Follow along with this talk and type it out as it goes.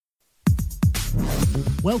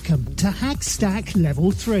Welcome to Hackstack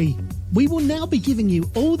Level 3. We will now be giving you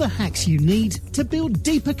all the hacks you need to build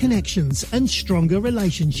deeper connections and stronger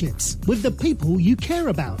relationships with the people you care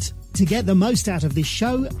about. To get the most out of this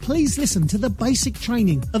show, please listen to the basic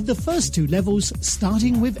training of the first 2 levels,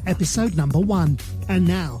 starting with episode number 1. And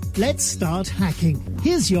now, let's start hacking.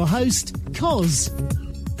 Here's your host, Koz.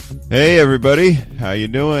 Hey everybody, how you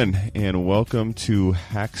doing? And welcome to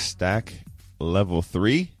Hackstack Level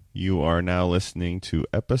 3. You are now listening to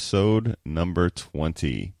episode number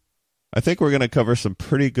 20. I think we're going to cover some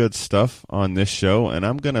pretty good stuff on this show, and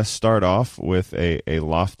I'm going to start off with a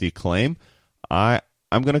lofty claim. I'm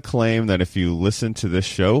going to claim that if you listen to this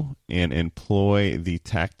show and employ the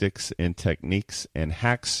tactics and techniques and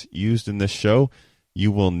hacks used in this show,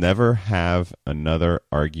 you will never have another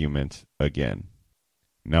argument again.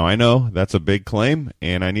 Now, I know that's a big claim,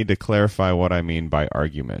 and I need to clarify what I mean by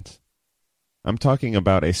argument. I'm talking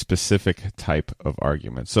about a specific type of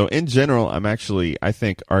argument. So in general, I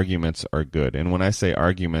think arguments are good. And when I say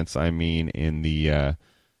arguments, I mean in the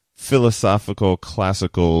philosophical,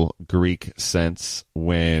 classical Greek sense,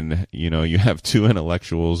 when, you have 2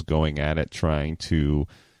 intellectuals going at it, trying to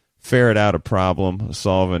ferret out a problem,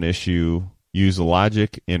 solve an issue, use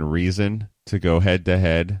logic and reason to go head to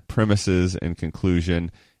head, premises and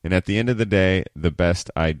conclusion. And at the end of the day, the best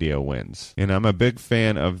idea wins. And I'm a big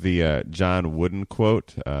fan of the John Wooden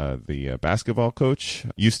quote. The basketball coach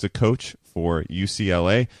used to coach for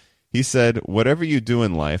UCLA. He said, "Whatever you do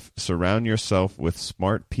in life, surround yourself with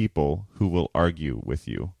smart people who will argue with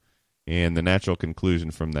you." And the natural conclusion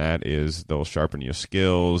from that is they'll sharpen your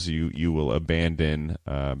skills, you will abandon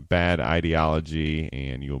bad ideology,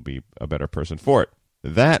 and you'll be a better person for it.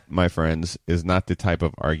 That, my friends, is not the type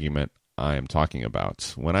of argument I am talking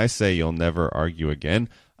about. When I say you'll never argue again,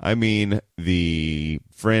 I mean the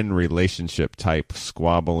friend relationship type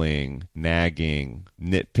squabbling, nagging,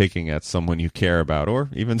 nitpicking at someone you care about, or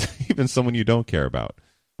even someone you don't care about.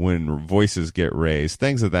 When voices get raised,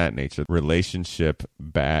 things of that nature, relationship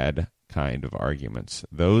bad kind of arguments.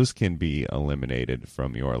 Those can be eliminated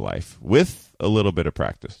from your life with a little bit of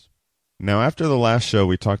practice. Now, after the last show,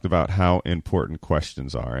 we talked about how important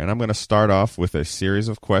questions are, and I'm going to start off with a series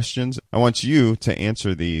of questions. I want you to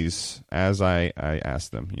answer these as I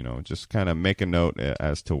ask them, just kind of make a note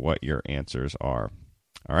as to what your answers are.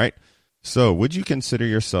 All right? So, would you consider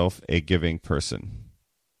yourself a giving person?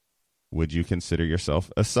 Would you consider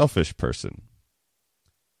yourself a selfish person?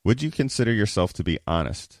 Would you consider yourself to be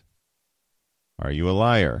honest? Are you a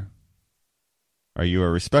liar? Are you a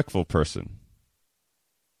respectful person?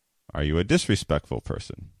 Are you a disrespectful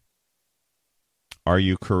person? Are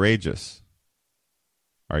you courageous?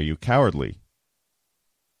 Are you cowardly?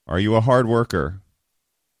 Are you a hard worker?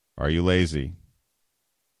 Are you lazy?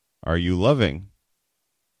 Are you loving?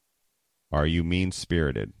 Are you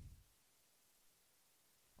mean-spirited?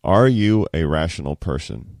 Are you a rational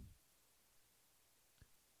person?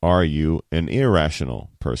 Are you an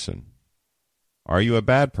irrational person? Are you a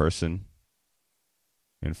bad person?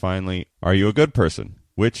 And finally, are you a good person?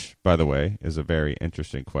 Which, by the way, is a very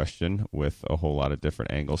interesting question with a whole lot of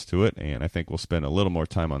different angles to it, and I think we'll spend a little more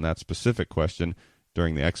time on that specific question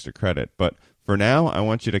during the extra credit. But for now, I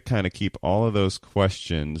want you to kind of keep all of those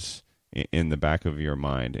questions in the back of your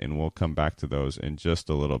mind, and we'll come back to those in just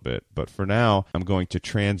a little bit. But for now, I'm going to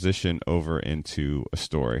transition over into a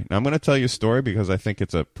story. Now, I'm going to tell you a story because I think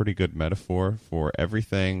it's a pretty good metaphor for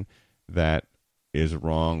everything that is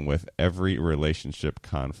wrong with every relationship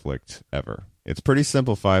conflict ever. It's pretty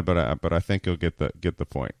simplified, but I think you'll get the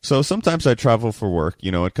point. So sometimes I travel for work.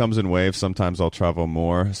 It comes in waves. Sometimes I'll travel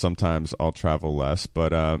more. Sometimes I'll travel less.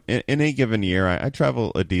 But in any given year, I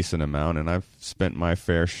travel a decent amount, and I've spent my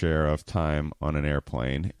fair share of time on an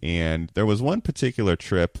airplane. And there was one particular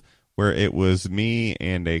trip where it was me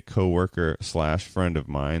and a coworker / friend of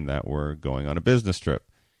mine that were going on a business trip.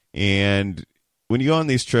 And when you go on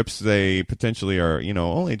these trips, they potentially are,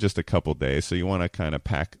 only just a couple days. So you want to kind of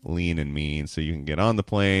pack lean and mean so you can get on the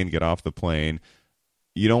plane, get off the plane.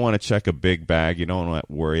 You don't want to check a big bag. You don't want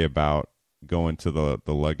to worry about going to the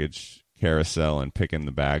luggage carousel and picking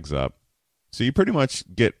the bags up. So you pretty much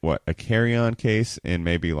get, a carry-on case and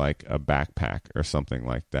maybe like a backpack or something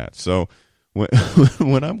like that. So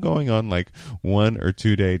when I'm going on like 1 or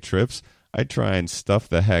 2 day trips, I try and stuff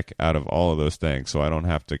the heck out of all of those things so I don't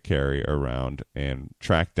have to carry around and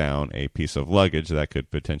track down a piece of luggage that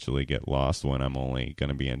could potentially get lost when I'm only going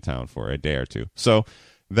to be in town for a day or two. So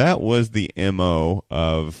that was the MO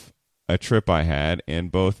of a trip I had,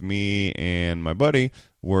 and both me and my buddy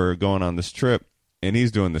were going on this trip, and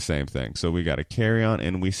he's doing the same thing. So we got a carry-on,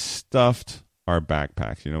 and we stuffed our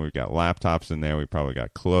backpacks. We've got laptops in there. We probably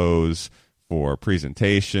got clothes, for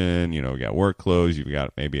presentation. You got work clothes, you've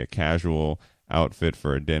got maybe a casual outfit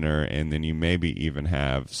for a dinner, and then you maybe even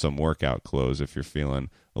have some workout clothes if you're feeling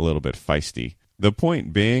a little bit feisty. The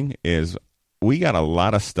point being is we got a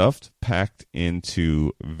lot of stuff packed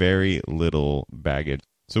into very little baggage.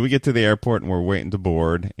 So we get to the airport and we're waiting to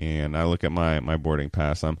board, and I look at my boarding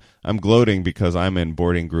pass. I'm gloating because I'm in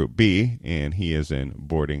boarding group B and he is in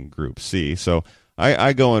boarding group C. So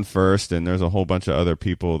I go in first, and there's a whole bunch of other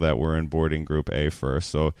people that were in boarding group A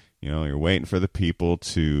first. So, you're waiting for the people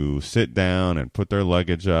to sit down and put their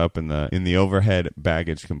luggage up in the overhead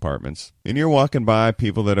baggage compartments. And you're walking by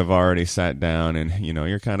people that have already sat down, and,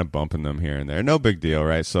 you're kind of bumping them here and there. No big deal,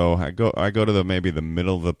 right? So I go to maybe the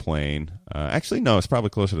middle of the plane. Actually, no, it's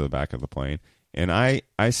probably closer to the back of the plane. And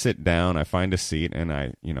I sit down, I find a seat, and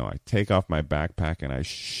I take off my backpack and I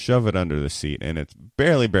shove it under the seat, and it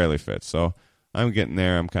barely fits. So I'm getting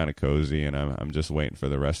there, I'm kind of cozy, and I'm just waiting for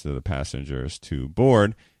the rest of the passengers to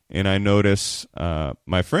board. And I notice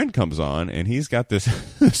my friend comes on, and he's got this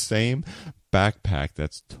same backpack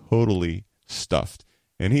that's totally stuffed.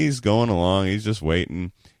 And he's going along, he's just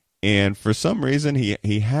waiting. And for some reason,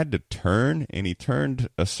 he had to turn, and he turned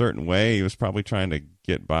a certain way. He was probably trying to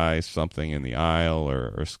get by something in the aisle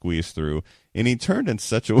or squeeze through. And he turned in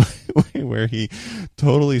such a way where he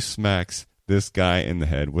totally smacks this guy in the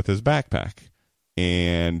head with his backpack.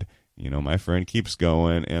 And, my friend keeps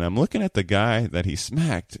going, and I'm looking at the guy that he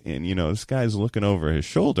smacked, and, this guy's looking over his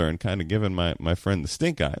shoulder and kind of giving my friend the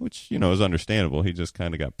stink eye, which, is understandable. He just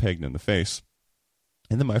kind of got pegged in the face.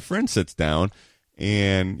 And then my friend sits down,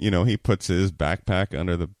 and, he puts his backpack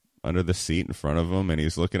under the seat in front of him, and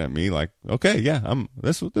he's looking at me like, okay, yeah,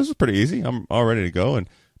 this is pretty easy. I'm all ready to go, and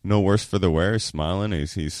no worse for the wear. He's smiling.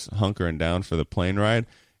 He's hunkering down for the plane ride,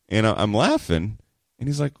 and I'm laughing. And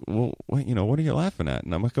he's like, well, what are you laughing at?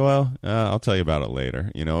 And I'm like, well, I'll tell you about it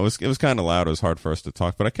later. It was kind of loud. It was hard for us to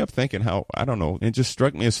talk. But I kept thinking how, I don't know, it just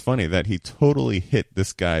struck me as funny that he totally hit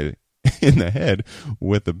this guy in the head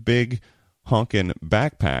with a big honking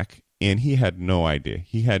backpack, and he had no idea.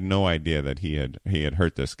 He had no idea that he had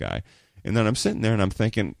hurt this guy. And then I'm sitting there and I'm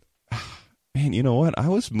thinking, man, you know what? I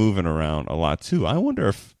was moving around a lot too. I wonder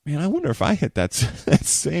if I hit that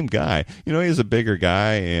same guy. He's a bigger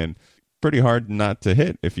guy, and pretty hard not to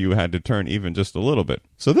hit if you had to turn even just a little bit.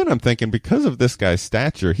 So then I'm thinking, because of this guy's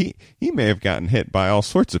stature, he may have gotten hit by all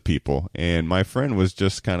sorts of people, and my friend was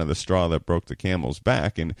just kind of the straw that broke the camel's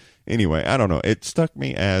back. And anyway, I don't know. It struck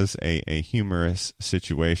me as a humorous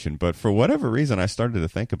situation, but for whatever reason, I started to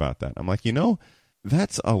think about that. I'm like,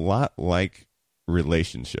 that's a lot like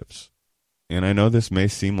relationships. And I know this may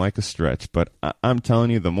seem like a stretch, but I'm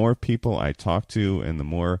telling you, the more people I talk to and the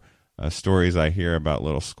more stories I hear about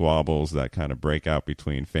little squabbles that kind of break out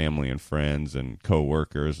between family and friends and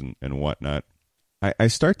coworkers and whatnot, I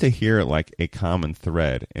start to hear like a common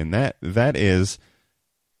thread, and that is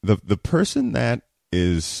the person that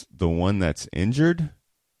is the one that's injured.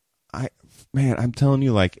 I'm telling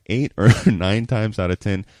you, like 8 or 9 times out of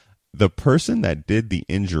 10, the person that did the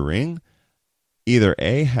injuring either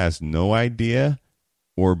A, has no idea,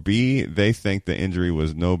 or B, they think the injury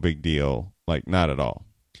was no big deal, like not at all.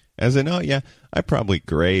 As in, oh yeah, I probably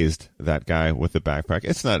grazed that guy with the backpack.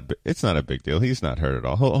 It's not a big deal. He's not hurt at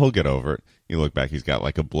all. He'll get over it. You look back, he's got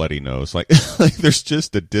like a bloody nose. Like there's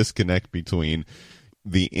just a disconnect between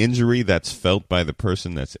the injury that's felt by the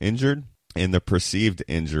person that's injured and the perceived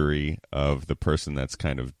injury of the person that's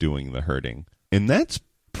kind of doing the hurting. And that's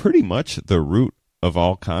pretty much the root of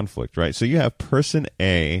all conflict, right? So you have person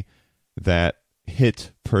A that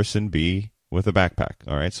hit person B with a backpack.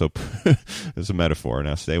 All right. So there's a metaphor.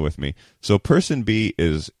 Now stay with me. So person B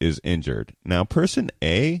is injured. Now person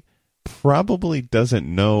A probably doesn't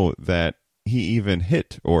know that he even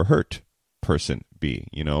hit or hurt person B.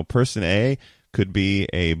 Person A could be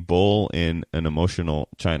a bull in an emotional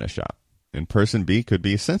china shop, and person B could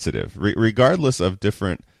be sensitive. Regardless of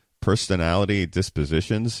different personality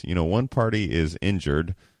dispositions, one party is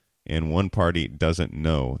injured and one party doesn't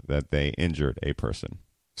know that they injured a person.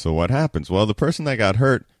 So what happens? Well, the person that got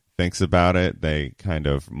hurt thinks about it. They kind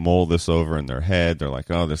of mull this over in their head. They're like,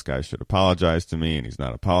 oh, this guy should apologize to me, and he's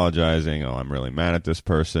not apologizing. Oh, I'm really mad at this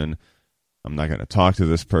person. I'm not going to talk to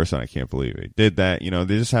this person. I can't believe they did that.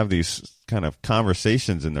 They just have these kind of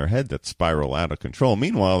conversations in their head that spiral out of control.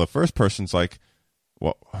 Meanwhile, the first person's like,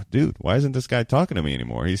 well, dude, why isn't this guy talking to me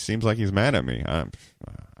anymore? He seems like he's mad at me. I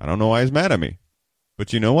don't know why he's mad at me.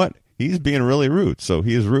 But you know what? He's being really rude. So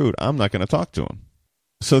he is rude. I'm not going to talk to him.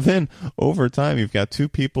 So then over time, you've got two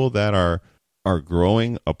people that are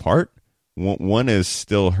growing apart. One is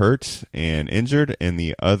still hurt and injured, and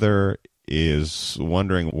the other is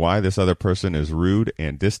wondering why this other person is rude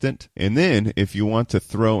and distant. And then if you want to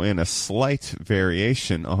throw in a slight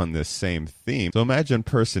variation on this same theme, so imagine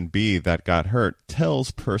person B that got hurt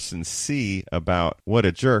tells person C about what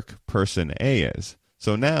a jerk person A is.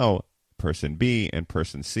 So now person B and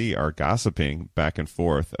person C are gossiping back and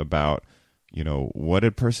forth about, what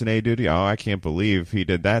did person A do to you? Oh, I can't believe he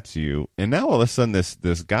did that to you. And now all of a sudden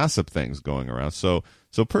this gossip thing's going around. So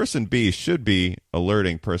person B should be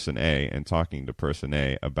alerting person A and talking to person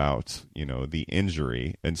A about, the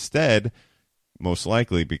injury. Instead, most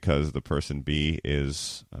likely because the person B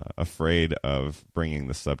is afraid of bringing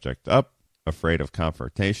the subject up, afraid of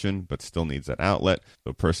confrontation, but still needs an outlet.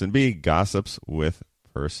 So person B gossips with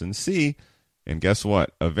person C. And guess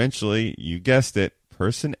what? Eventually, you guessed it,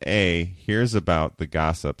 person A hears about the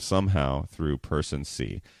gossip somehow through person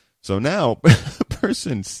C. So now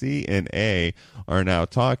person C and A are now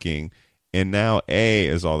talking, and now A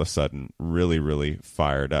is all of a sudden really, really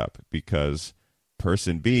fired up because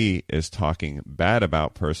person B is talking bad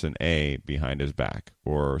about person A behind his back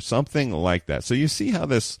or something like that. So you see how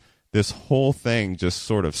this whole thing just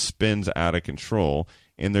sort of spins out of control,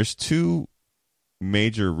 and there's two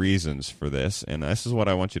major reasons for this, and this is what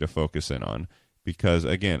I want you to focus in on. Because,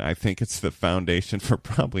 again, I think it's the foundation for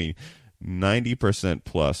probably 90%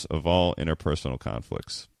 plus of all interpersonal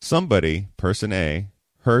conflicts. Somebody, person A,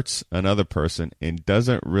 hurts another person and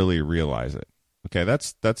doesn't really realize it. Okay,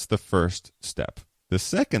 that's the first step. The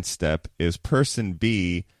second step is person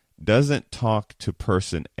B doesn't talk to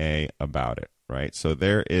person A about it, right? So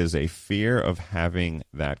there is a fear of having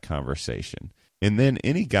that conversation. And then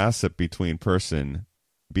any gossip between person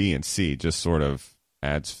B and C just sort of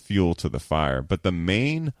adds fuel to the fire. But the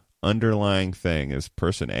main underlying thing is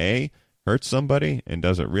person A hurts somebody and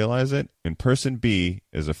doesn't realize it, and person B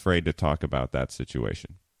is afraid to talk about that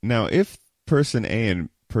situation. Now, if person A and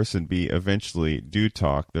person B eventually do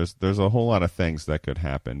talk, there's a whole lot of things that could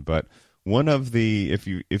happen. But one of the, if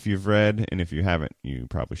you've read, and if you haven't, you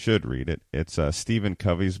probably should read it. It's Stephen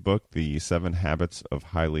Covey's book, The 7 Habits of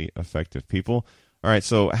Highly Effective People. All right,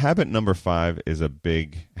 so habit number 5 is a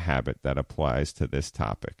big habit that applies to this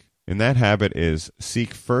topic. And that habit is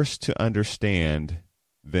seek first to understand,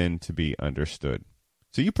 then to be understood.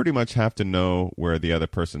 So you pretty much have to know where the other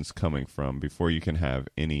person's coming from before you can have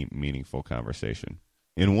any meaningful conversation.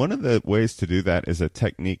 And one of the ways to do that is a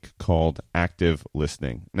technique called active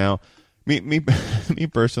listening. Now, me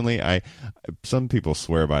personally, some people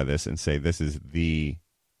swear by this and say this is the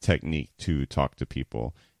technique to talk to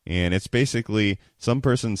people. And it's basically some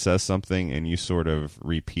person says something and you sort of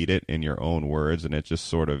repeat it in your own words, and it just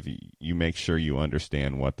sort of, you make sure you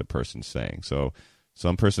understand what the person's saying. So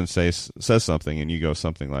some person says something and you go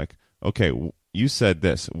something like, okay, you said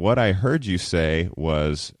this. What I heard you say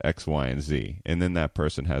was X, Y, and Z. And then that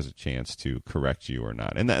person has a chance to correct you or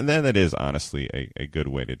not. And then that is honestly a good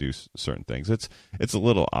way to do certain things. It's a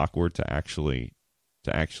little awkward to actually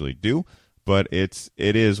do. But it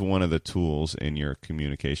is one of the tools in your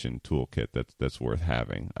communication toolkit that's worth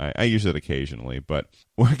having. I use it occasionally, but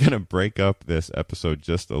we're going to break up this episode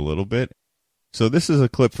just a little bit. So this is a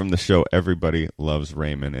clip from the show Everybody Loves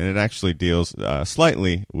Raymond, and it actually deals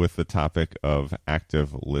slightly with the topic of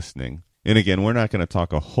active listening. And again, we're not going to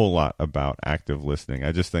talk a whole lot about active listening.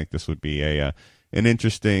 I just think this would be an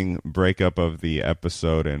interesting breakup of the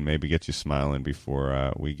episode and maybe get you smiling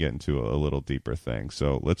before we get into a little deeper thing.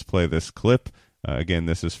 So let's play this clip. Again,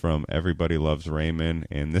 this is from Everybody Loves Raymond,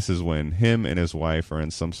 and this is when him and his wife are in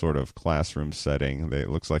some sort of classroom setting. It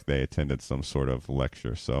looks like they attended some sort of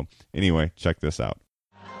lecture. So anyway, check this out.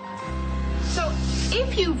 So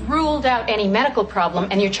if you've ruled out any medical problem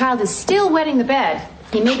and your child is still wetting the bed,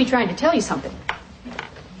 he may be trying to tell you something.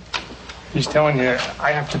 He's telling you,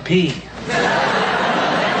 I have to pee. So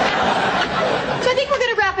I think we're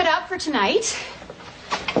going to wrap it up for tonight.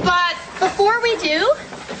 But before we do,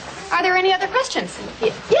 are there any other questions?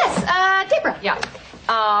 Yes, Deborah. Yeah.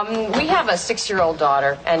 We have a 6-year-old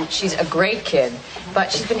daughter, and she's a great kid, but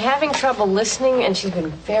she's been having trouble listening, and she's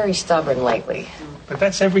been very stubborn lately. But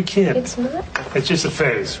that's every kid. It's not. It's just a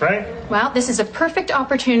phase, right? Well, this is a perfect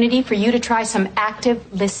opportunity for you to try some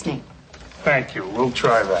active listening. Thank you. We'll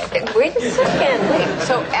try that. Wait a second.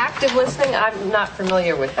 So active listening, I'm not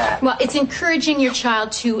familiar with that. Well, it's encouraging your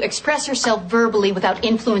child to express herself verbally without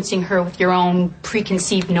influencing her with your own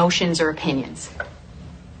preconceived notions or opinions.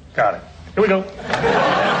 Got it. Here we go. Well,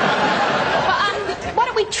 why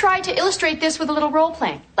don't we try to illustrate this with a little role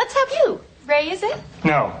playing? Let's have you. Ray, is it?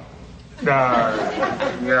 No.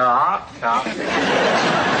 Yeah.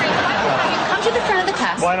 Come to the front of the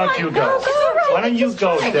class. Why don't you go? It's all right. Why don't you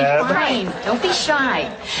go, Be Deb? fine. Don't be shy.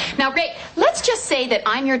 Now, Ray, let's just say that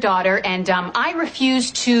I'm your daughter and I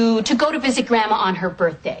refuse to go to visit Grandma on her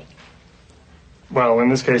birthday. Well, in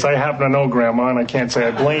this case, I happen to know Grandma, and I can't say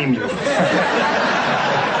I blame you.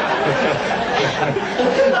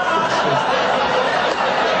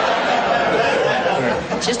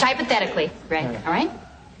 Just hypothetically, Ray, all right?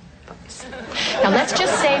 Now, let's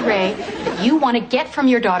just say, Ray, that you want to get from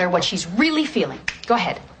your daughter what she's really feeling. Go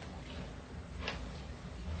ahead.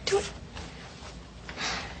 Do it.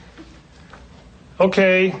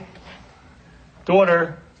 Okay,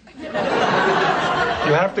 daughter, you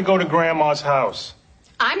have to go to Grandma's house.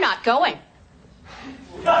 I'm not going.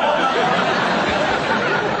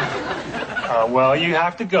 Well, you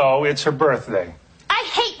have to go. It's her birthday. I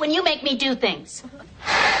hate when you make me do things.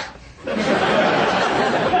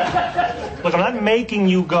 Look, I'm not making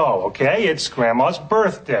you go, okay? It's Grandma's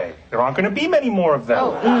birthday. There aren't going to be many more of them.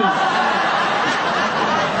 Oh.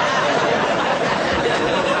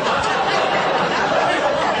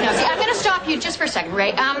 Now, see, I'm going to stop you just for a second,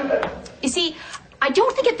 Ray. You see, I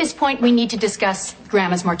don't think at this point we need to discuss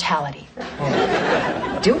Grandma's mortality.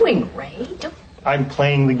 Doing, Ray? I'm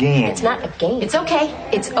playing the game. It's not a game. It's okay.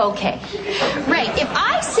 It's okay. Ray, if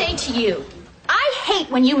I say to you, I hate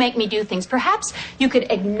when you make me do things, perhaps you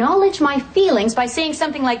could acknowledge my feelings by saying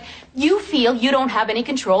something like, you feel you don't have any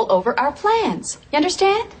control over our plans. You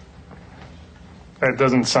understand? That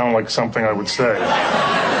doesn't sound like something I would say.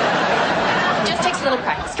 Just takes a little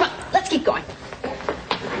practice. Come on, let's keep going.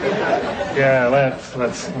 Yeah, let's.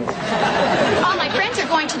 All my friends are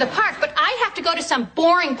going to the park, but I have to go to some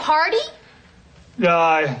boring party?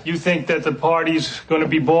 You think that the party's going to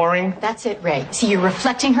be boring? That's it, Ray. See, you're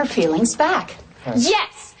reflecting her feelings back.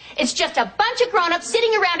 Yes, it's just a bunch of grown-ups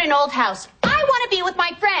sitting around an old house. I want to be with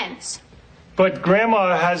my friends. But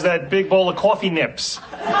Grandma has that big bowl of coffee nips.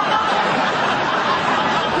 I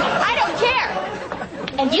don't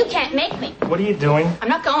care. And you can't make me. What are you doing? I'm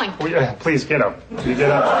not going. Please, get up. You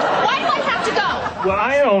get up. Why do I have to go? Well,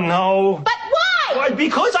 I don't know. But why? Why?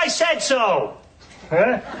 Because I said so.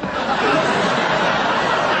 Huh?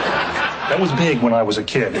 That was big when I was a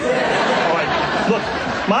kid. All right, look,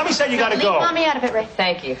 Mommy said you got to go. Leave Mommy out of it, Ray.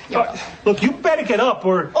 Thank you. Look, you better get up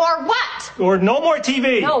or what? Or no more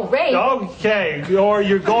TV. No, Ray. Okay, or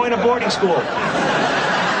you're going to boarding school.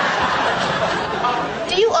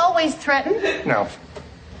 Do you always threaten? No,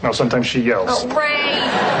 sometimes she yells. Oh, Ray.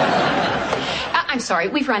 I'm sorry,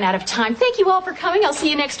 we've run out of time. Thank you all for coming. I'll see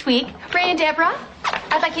you next week. Ray and Deborah,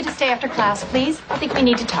 I'd like you to stay after class, please. I think we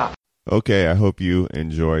need to talk. Okay, I hope you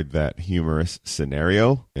enjoyed that humorous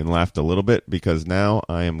scenario and laughed a little bit, because now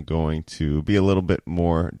I am going to be a little bit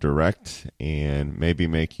more direct and maybe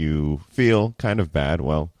make you feel kind of bad.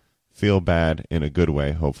 Well, feel bad in a good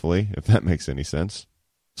way, hopefully, if that makes any sense.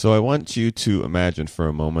 So I want you to imagine for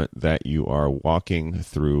a moment that you are walking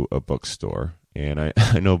through a bookstore. And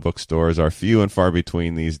I know bookstores are few and far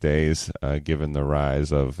between these days, given the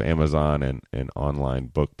rise of Amazon and online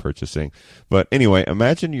book purchasing. But anyway,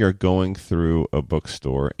 imagine you're going through a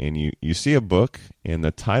bookstore and you see a book, and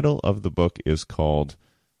the title of the book is called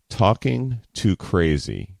Talking to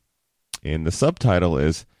Crazy. And the subtitle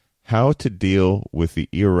is How to Deal with the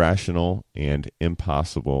Irrational and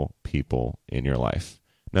Impossible People in Your Life.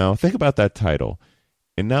 Now, think about that title.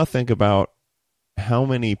 And now think about how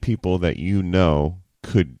many people that you know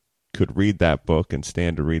could read that book and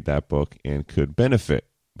stand to read that book and could benefit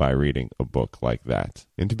by reading a book like that.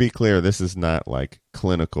 And to be clear, this is not like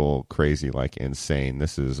clinical crazy, like insane.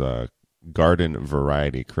 This is garden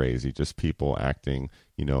variety crazy, just people acting,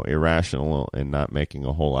 irrational and not making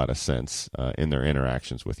a whole lot of sense in their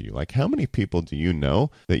interactions with you. Like, how many people do you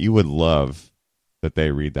know that you would love that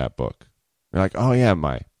they read that book? You're like, oh yeah,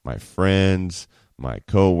 my friends, my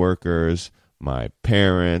coworkers, my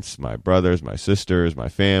parents, my brothers, my sisters, my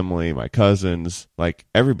family, my cousins, like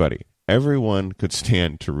everybody, everyone could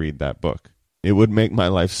stand to read that book. It would make my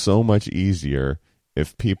life so much easier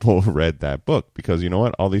if people read that book, because you know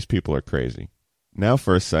what? All these people are crazy. Now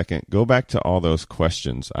for a second, go back to all those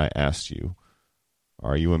questions I asked you.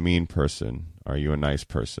 Are you a mean person? Are you a nice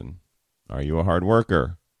person? Are you a hard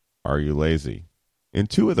worker? Are you lazy? And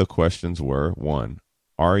two of the questions were, one,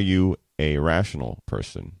 are you a rational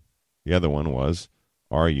person? The other one was,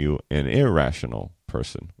 are you an irrational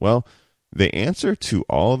person? Well, the answer to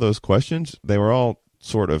all of those questions, they were all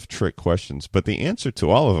sort of trick questions, but the answer to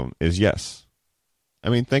all of them is yes. I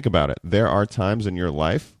mean, think about it. There are times in your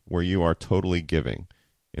life where you are totally giving,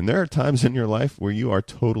 and there are times in your life where you are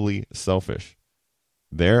totally selfish.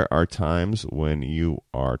 There are times when you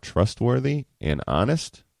are trustworthy and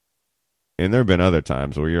honest, and there have been other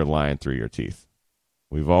times where you're lying through your teeth.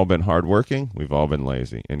 We've all been hardworking. We've all been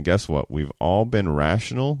lazy. And guess what? We've all been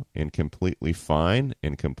rational and completely fine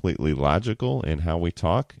and completely logical in how we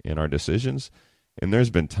talk, in our decisions. And there's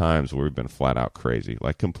been times where we've been flat out crazy,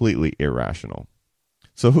 like completely irrational.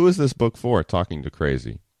 So who is this book for, Talking to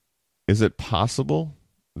Crazy? Is it possible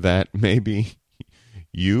that maybe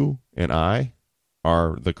you and I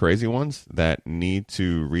are the crazy ones that need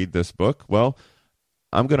to read this book? Well,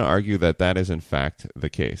 I'm going to argue that that is in fact the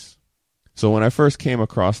case. So when I first came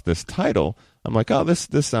across this title, I'm like, oh, this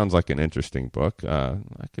sounds like an interesting book. I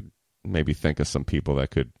could maybe think of some people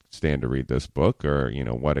that could stand to read this book, or, you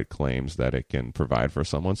know, what it claims that it can provide for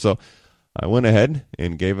someone. So I went ahead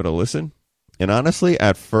and gave it a listen. And honestly,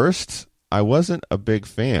 at first, I wasn't a big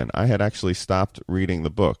fan. I had actually stopped reading the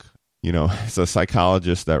book. You know, it's a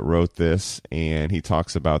psychologist that wrote this, and he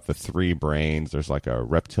talks about the three brains. There's like a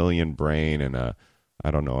reptilian brain and a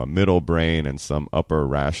middle brain and some upper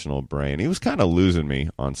rational brain. He was kind of losing me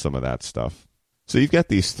on some of that stuff. So you've got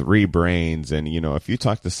these three brains, and, you know, if you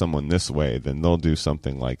talk to someone this way, then they'll do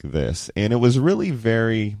something like this. And it was really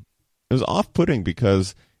it was off-putting,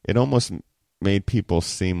 because it almost made people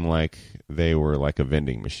seem like they were like a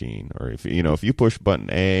vending machine. Or if you push button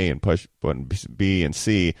A and push button B and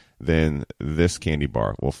C, then this candy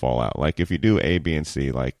bar will fall out. Like if you do A, B, and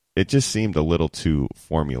C, like it just seemed a little too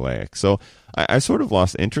formulaic. So I sort of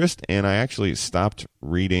lost interest, and I actually stopped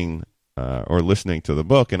reading or listening to the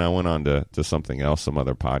book, and I went on to something else, some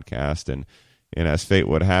other podcast. And as fate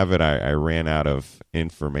would have it, I ran out of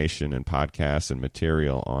information and podcasts and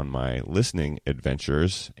material on my listening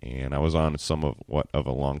adventures, and I was on somewhat of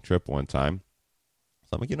a long trip one time. So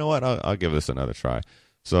I'm like, you know what, I'll give this another try.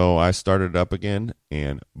 So I started it up again,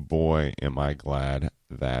 and boy, am I glad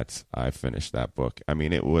that I finished that book. I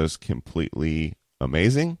mean, it was completely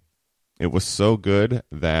amazing. It was so good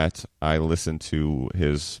that I listened to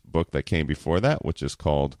his book that came before that, which is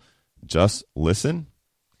called Just Listen.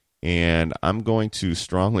 And I'm going to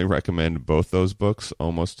strongly recommend both those books,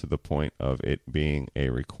 almost to the point of it being a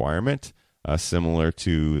requirement, similar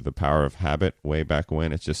to The Power of Habit way back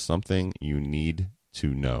when. It's just something you need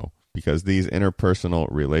to know, because these interpersonal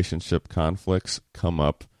relationship conflicts come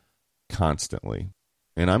up constantly.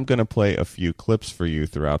 And I'm going to play a few clips for you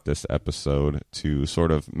throughout this episode to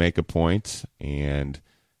sort of make a point and,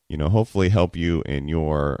 you know, hopefully help you in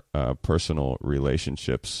your personal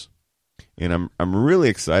relationships. And I'm really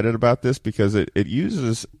excited about this, because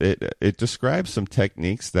it describes some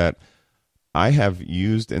techniques that I have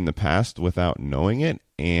used in the past without knowing it.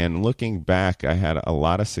 And looking back, I had a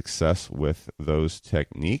lot of success with those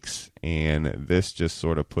techniques. And this just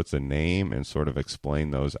sort of puts a name and sort of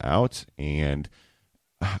explain those out. And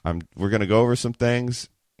we're going to go over some things,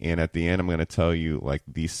 and at the end I'm going to tell you like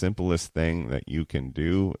the simplest thing that you can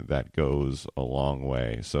do that goes a long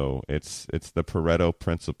way. So it's the Pareto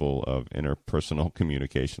principle of interpersonal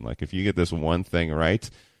communication. Like if you get this one thing right,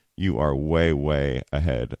 you are way, way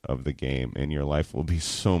ahead of the game, and your life will be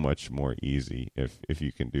so much more easy if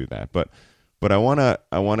you can do that. But I want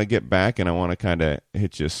to get back, and I want to kind of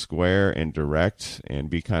hit you square and direct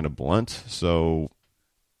and be kind of blunt. So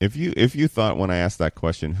If you thought when I asked that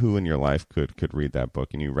question, who in your life could read that book,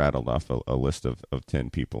 and you rattled off a list of 10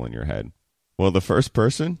 people in your head, well, the first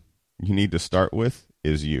person you need to start with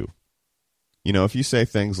is you. You know, if you say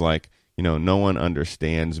things like, you know, no one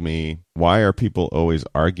understands me, why are people always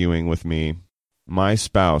arguing with me, my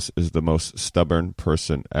spouse is the most stubborn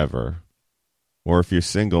person ever. Or if you're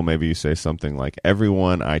single, maybe you say something like,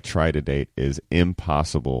 everyone I try to date is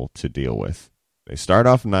impossible to deal with. They start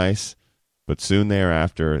off nice, but soon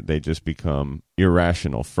thereafter, they just become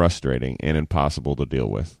irrational, frustrating, and impossible to deal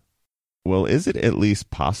with. Well, is it at least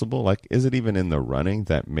possible? Like, is it even in the running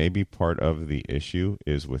that maybe part of the issue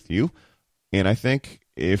is with you? And I think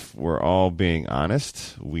if we're all being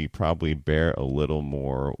honest, we probably bear a little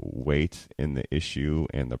more weight in the issue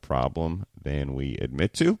and the problem than we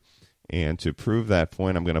admit to. And to prove that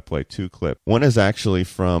point, I'm going to play two clips. One is actually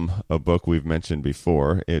from a book we've mentioned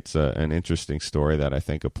before. It's an interesting story that I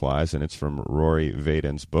think applies, and it's from Rory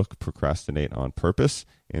Vaden's book, Procrastinate on Purpose.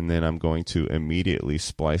 And then I'm going to immediately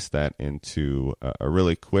splice that into a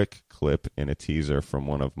really quick clip and a teaser from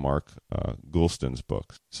one of Mark Goulston's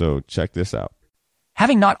books. So check this out.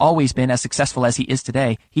 Having not always been as successful as he is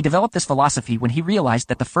today, he developed this philosophy when he realized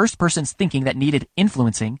that the first person's thinking that needed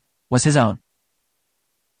influencing was his own.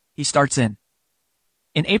 He starts in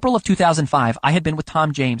April of 2005, I had been with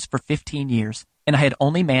Tom James for 15 years, and I had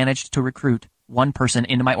only managed to recruit one person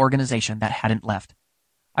into my organization that hadn't left.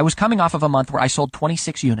 I was coming off of a month where I sold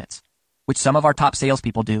 26 units, which some of our top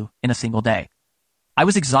salespeople do in a single day. I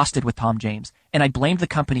was exhausted with Tom James, and I blamed the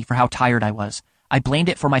company for how tired I was. I blamed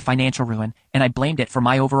it for my financial ruin, and I blamed it for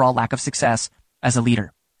my overall lack of success as a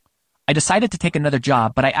leader. I decided to take another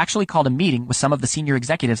job, but I actually called a meeting with some of the senior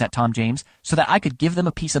executives at Tom James so that I could give them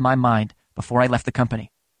a piece of my mind before I left the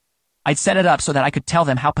company. I'd set it up so that I could tell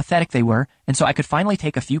them how pathetic they were, and so I could finally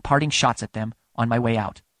take a few parting shots at them on my way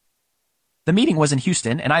out. The meeting was in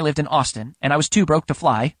Houston, and I lived in Austin, and I was too broke to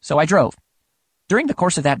fly, so I drove. During the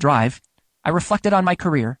course of that drive, I reflected on my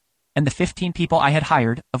career and the 15 people I had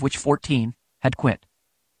hired, of which 14 had quit.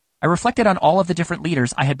 I reflected on all of the different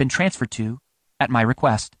leaders I had been transferred to at my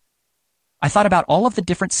request. I thought about all of the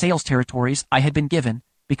different sales territories I had been given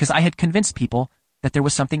because I had convinced people that there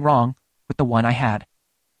was something wrong with the one I had.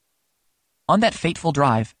 On that fateful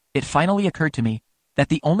drive, it finally occurred to me that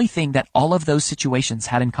the only thing that all of those situations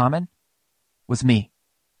had in common was me.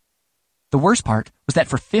 The worst part was that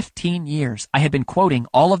for 15 years, I had been quoting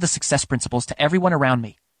all of the success principles to everyone around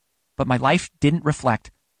me, but my life didn't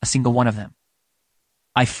reflect a single one of them.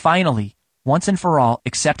 I finally, once and for all,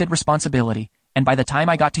 accepted responsibility, and by the time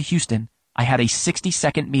I got to Houston, I had a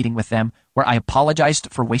 60-second meeting with them where I apologized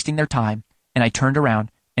for wasting their time, and I turned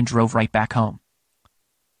around and drove right back home.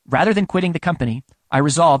 Rather than quitting the company, I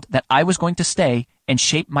resolved that I was going to stay and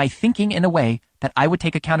shape my thinking in a way that I would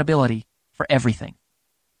take accountability for everything.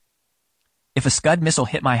 If a Scud missile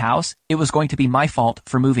hit my house, it was going to be my fault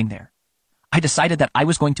for moving there. I decided that I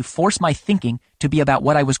was going to force my thinking to be about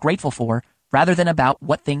what I was grateful for rather than about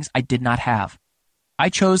what things I did not have. I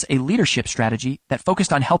chose a leadership strategy that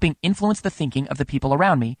focused on helping influence the thinking of the people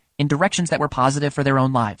around me in directions that were positive for their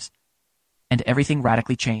own lives. And everything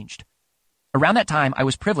radically changed. Around that time, I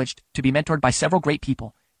was privileged to be mentored by several great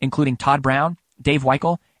people, including Todd Brown, Dave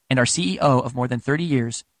Weichel, and our CEO of more than 30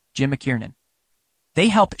 years, Jim McKiernan. They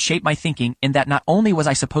helped shape my thinking in that not only was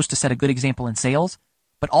I supposed to set a good example in sales,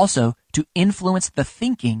 but also to influence the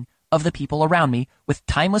thinking of the people around me with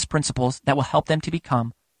timeless principles that will help them to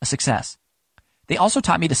become a success. They also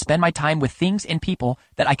taught me to spend my time with things and people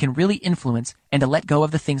that I can really influence and to let go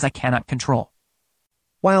of the things I cannot control.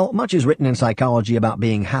 While much is written in psychology about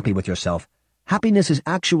being happy with yourself, happiness is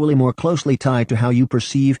actually more closely tied to how you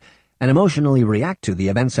perceive and emotionally react to the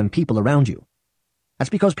events and people around you. That's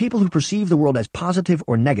because people who perceive the world as positive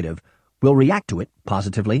or negative will react to it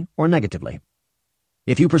positively or negatively.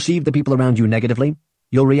 If you perceive the people around you negatively,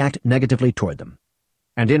 you'll react negatively toward them.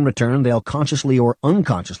 And in return, they'll consciously or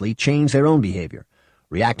unconsciously change their own behavior,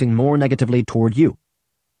 reacting more negatively toward you.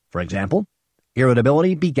 For example,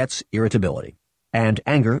 irritability begets irritability, and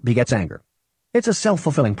anger begets anger. It's a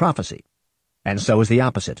self-fulfilling prophecy. And so is the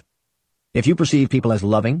opposite. If you perceive people as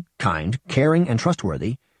loving, kind, caring, and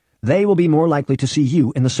trustworthy, they will be more likely to see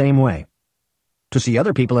you in the same way. To see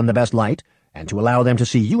other people in the best light, and to allow them to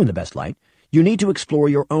see you in the best light, you need to explore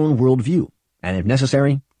your own worldview, and if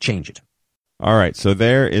necessary, change it. All right, so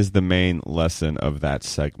there is the main lesson of that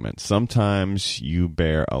segment. Sometimes you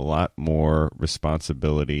bear a lot more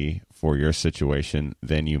responsibility for your situation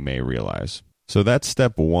than you may realize. So that's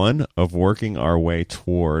step one of working our way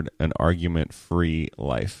toward an argument-free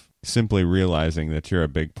life, simply realizing that you're a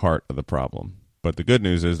big part of the problem. But the good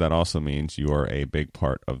news is that also means you are a big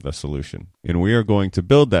part of the solution. And we are going to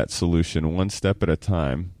build that solution one step at a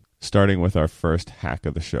time, starting with our first hack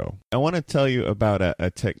of the show. I want to tell you about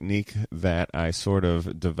a technique that I sort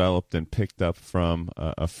of developed and picked up from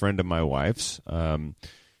a friend of my wife's.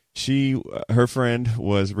 Her friend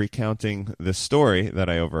was recounting this story that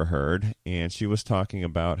I overheard, and she was talking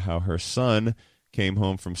about how her son came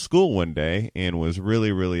home from school one day and was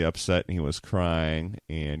really, really upset, and he was crying,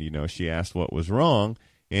 and, she asked what was wrong,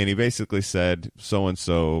 and he basically said,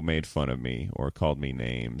 so-and-so made fun of me or called me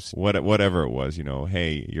names, whatever it was,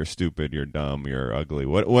 hey, you're stupid, you're dumb, you're ugly,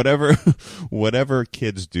 whatever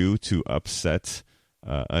kids do to upset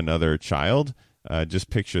another child, just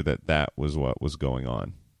picture that was what was going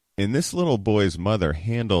on. And this little boy's mother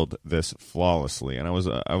handled this flawlessly, and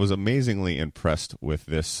I was amazingly impressed with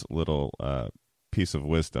this little piece of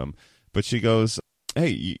wisdom. But she goes,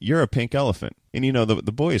 hey, you're a pink elephant. And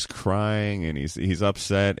the boy is crying and he's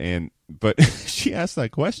upset, but she asked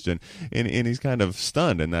that question and he's kind of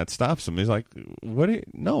stunned, and that stops him. He's like,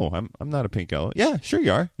 no, I'm not a pink elephant. Yeah, sure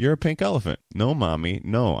you are. You're a pink elephant. No, mommy,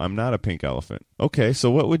 no, I'm not a pink elephant. Okay,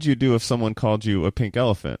 so what would you do if someone called you a pink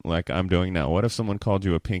elephant like I'm doing now? What if someone called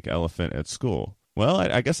you a pink elephant at school? Well,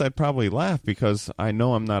 I guess I'd probably laugh because I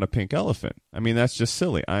know I'm not a pink elephant. I mean, that's just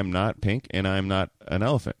silly. I'm not pink and I'm not an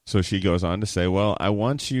elephant. So she goes on to say, well, I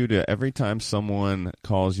want you to, every time someone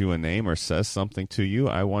calls you a name or says something to you,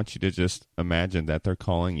 I want you to just imagine that they're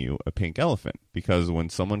calling you a pink elephant. Because when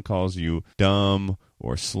someone calls you dumb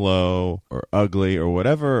or slow or ugly or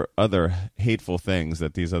whatever other hateful things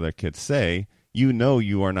that these other kids say, you know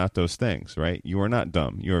you are not those things, right? You are not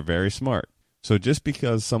dumb. You are very smart. So just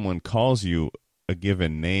because someone calls you a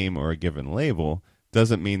given name or a given label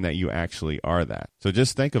doesn't mean that you actually are that. So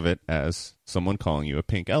just think of it as someone calling you a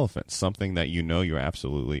pink elephant, something that you know you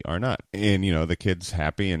absolutely are not. And, the kid's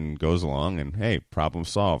happy and goes along and, hey, problem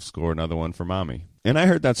solved, score another one for mommy. And I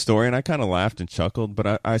heard that story and I kind of laughed and chuckled,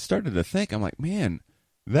 but I started to think, I'm like, man,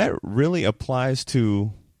 that really applies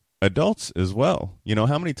to adults as well.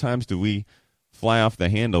 How many times do we fly off the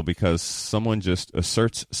handle because someone just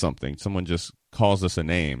asserts something, someone just calls us a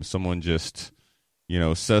name, someone just,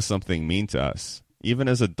 says something mean to us? Even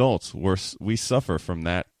as adults, we suffer from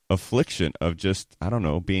that affliction of just,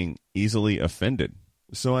 being easily offended.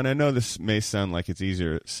 So, and I know this may sound like it's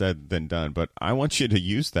easier said than done, but I want you to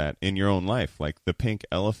use that in your own life, like the pink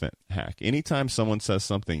elephant hack. Anytime someone says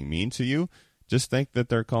something mean to you, just think that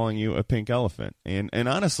they're calling you a pink elephant. And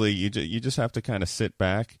honestly, you just have to kind of sit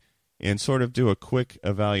back and sort of do a quick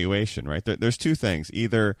evaluation, right? There's two things.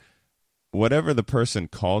 Either whatever the person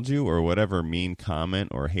called you or whatever mean comment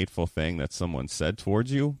or hateful thing that someone said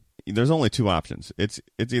towards you, there's only two options. It's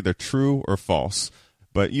either true or false,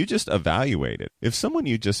 but you just evaluate it. If someone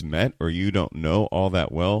you just met or you don't know all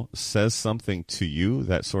that well says something to you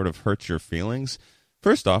that sort of hurts your feelings,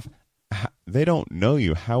 first off, they don't know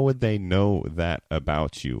you. How would they know that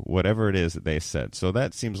about you, whatever it is that they said? So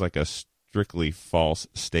that seems like a strictly false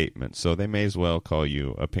statement. So they may as well call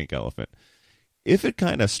you a pink elephant. If it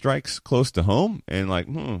kind of strikes close to home and like,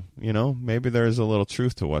 maybe there's a little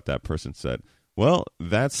truth to what that person said, well,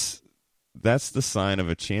 that's the sign of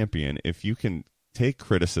a champion. If you can take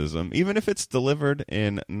criticism, even if it's delivered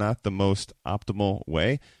in not the most optimal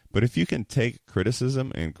way, but if you can take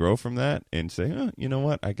criticism and grow from that and say, you know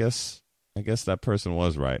what, I guess that person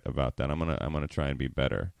was right about that. I'm gonna try and be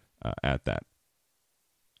better at that.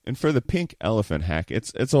 And for the pink elephant hack,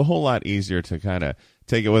 it's a whole lot easier to kind of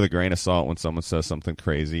take it with a grain of salt when someone says something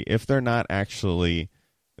crazy if they're not actually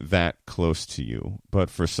that close to you. But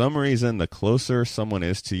for some reason, the closer someone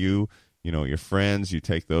is to you, your friends, you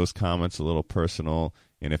take those comments a little personal.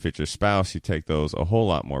 And if it's your spouse, you take those a whole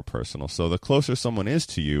lot more personal. So the closer someone is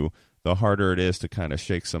to you, the harder it is to kind of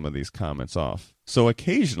shake some of these comments off. So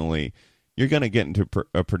occasionally, you're going to get into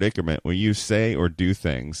a predicament where you say or do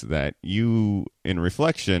things that you, in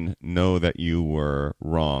reflection, know that you were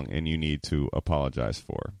wrong and you need to apologize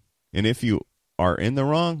for. And if you are in the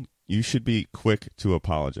wrong, you should be quick to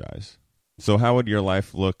apologize. So how would your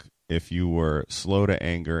life look if you were slow to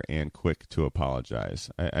anger and quick to apologize?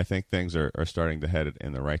 I think things are starting to head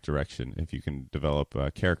in the right direction if you can develop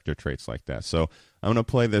character traits like that. So I'm going to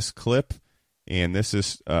play this clip. And this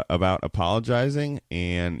is about apologizing.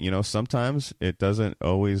 And, sometimes it doesn't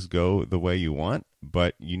always go the way you want,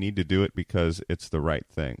 but you need to do it because it's the right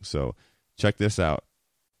thing. So check this out.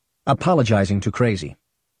 Apologizing to Crazy.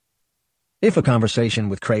 If a conversation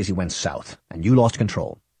with Crazy went south and you lost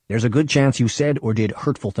control, there's a good chance you said or did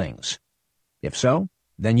hurtful things. If so,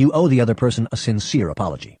 then you owe the other person a sincere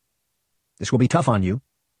apology. This will be tough on you.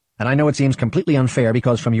 And I know it seems completely unfair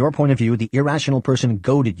because from your point of view, the irrational person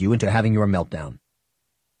goaded you into having your meltdown.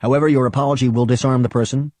 However, your apology will disarm the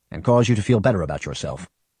person and cause you to feel better about yourself.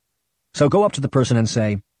 So go up to the person and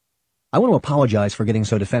say, I want to apologize for getting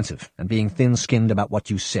so defensive and being thin-skinned about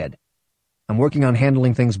what you said. I'm working on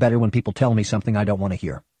handling things better when people tell me something I don't want to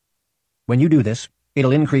hear. When you do this,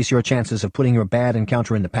 it'll increase your chances of putting your bad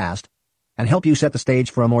encounter in the past and help you set the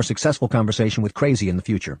stage for a more successful conversation with Crazy in the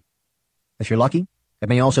future. If you're lucky, it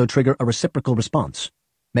may also trigger a reciprocal response,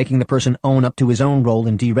 making the person own up to his own role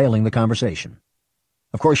in derailing the conversation.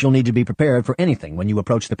 Of course, you'll need to be prepared for anything when you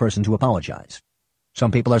approach the person to apologize.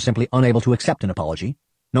 Some people are simply unable to accept an apology,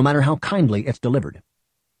 no matter how kindly it's delivered.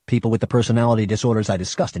 People with the personality disorders I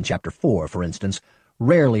discussed in Chapter 4, for instance,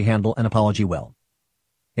 rarely handle an apology well.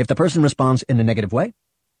 If the person responds in a negative way,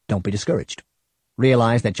 don't be discouraged.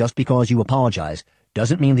 Realize that just because you apologize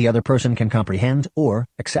doesn't mean the other person can comprehend or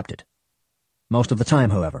accept it. Most of the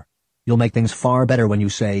time, however, you'll make things far better when you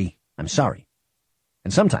say, I'm sorry.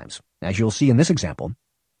 And sometimes, as you'll see in this example,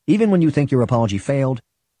 even when you think your apology failed,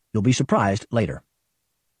 you'll be surprised later.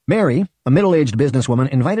 Mary, a middle-aged businesswoman,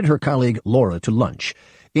 invited her colleague Laura to lunch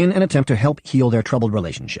in an attempt to help heal their troubled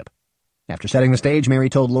relationship. After setting the stage, Mary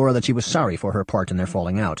told Laura that she was sorry for her part in their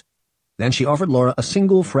falling out. Then she offered Laura a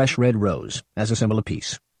single fresh red rose as a symbol of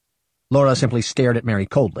peace. Laura simply stared at Mary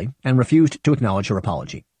coldly and refused to acknowledge her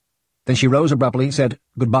apology. Then she rose abruptly, said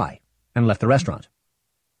goodbye, and left the restaurant.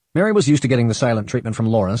 Mary was used to getting the silent treatment from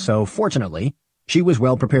Laura, so fortunately, she was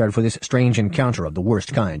well prepared for this strange encounter of the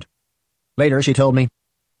worst kind. Later, she told me,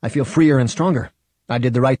 I feel freer and stronger. I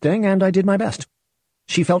did the right thing, and I did my best.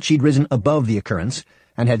 She felt she'd risen above the occurrence,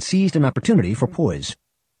 and had seized an opportunity for poise.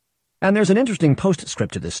 And there's an interesting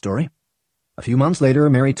postscript to this story. A few months later,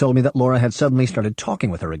 Mary told me that Laura had suddenly started talking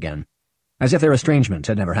with her again, as if their estrangement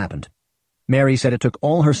had never happened. Mary said it took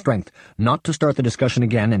all her strength not to start the discussion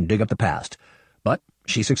again and dig up the past, but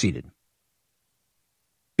she succeeded.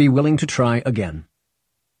 Be willing to try again.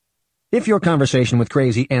 If your conversation with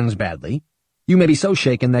Crazy ends badly, you may be so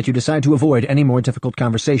shaken that you decide to avoid any more difficult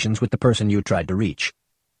conversations with the person you tried to reach.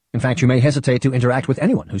 In fact, you may hesitate to interact with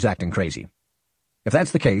anyone who's acting crazy. If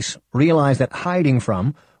that's the case, realize that hiding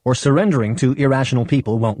from or surrendering to irrational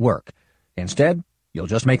people won't work. Instead, you'll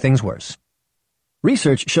just make things worse.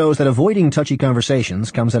 Research shows that avoiding touchy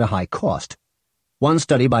conversations comes at a high cost. One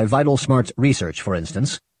study by Vital Smarts Research, for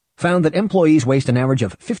instance, found that employees waste an average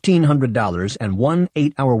of $1,500 and 1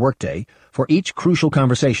 8-hour workday for each crucial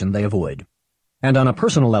conversation they avoid. And on a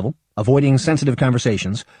personal level, avoiding sensitive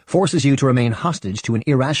conversations forces you to remain hostage to an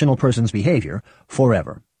irrational person's behavior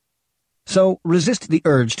forever. So resist the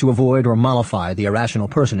urge to avoid or mollify the irrational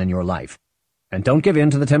person in your life. And don't give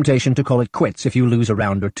in to the temptation to call it quits if you lose a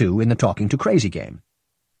round or two in the talking to crazy game.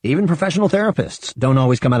 Even professional therapists don't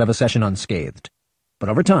always come out of a session unscathed. But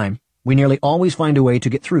over time, we nearly always find a way to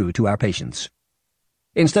get through to our patients.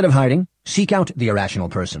 Instead of hiding, seek out the irrational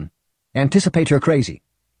person. Anticipate her crazy.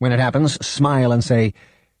 When it happens, smile and say,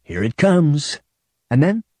 "Here it comes," and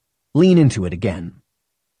then lean into it again.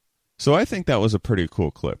 So I think that was a pretty cool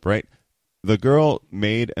clip, right? The girl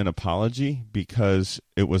made an apology because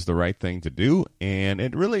it was the right thing to do, and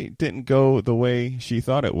it really didn't go the way she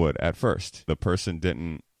thought it would at first. The person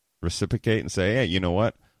didn't reciprocate and say, "Hey, you know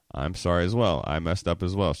what? I'm sorry as well. I messed up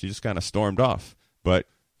as well." She just kind of stormed off. But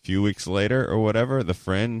a few weeks later or whatever, the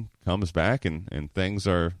friend comes back and things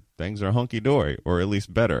are hunky-dory, or at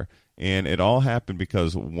least better. And it all happened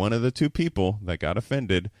because one of the two people that got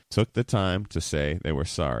offended took the time to say they were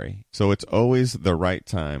sorry. So it's always the right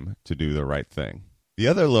time to do the right thing. The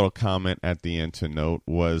other little comment at the end to note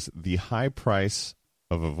was the high price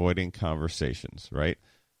of avoiding conversations, right?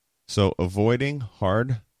 So avoiding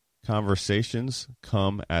hard conversations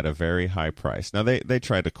come at a very high price. Now, they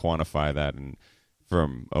try to quantify that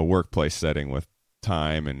from a workplace setting with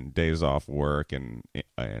time and days off work and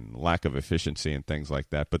lack of efficiency and things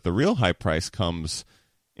like that. But the real high price comes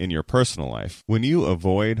in your personal life. When you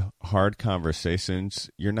avoid hard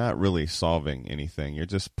conversations, you're not really solving anything. You're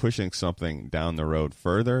just pushing something down the road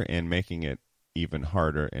further and making it even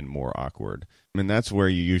harder and more awkward. And that's where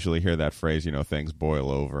you usually hear that phrase, things boil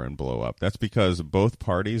over and blow up. That's because both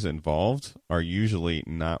parties involved are usually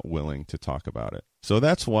not willing to talk about it. So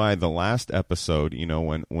that's why the last episode,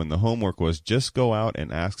 when the homework was just go out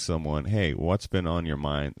and ask someone, "Hey, what's been on your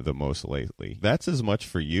mind the most lately?" That's as much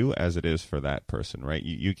for you as it is for that person, right?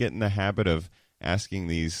 You get in the habit of asking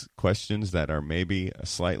these questions that are maybe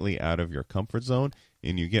slightly out of your comfort zone,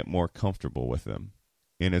 and you get more comfortable with them.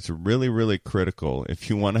 And it's really, really critical if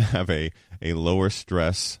you want to have a lower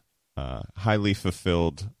stress, highly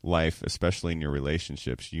fulfilled life, especially in your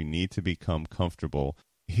relationships. You need to become comfortable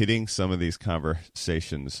hitting some of these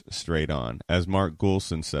conversations straight on. As Mark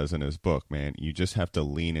Goulson says in his book, man, you just have to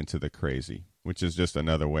lean into the crazy, which is just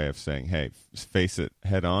another way of saying, hey, face it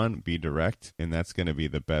head on, be direct, and that's going to be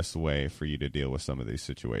the best way for you to deal with some of these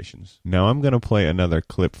situations. Now I'm going to play another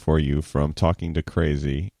clip for you from Talking to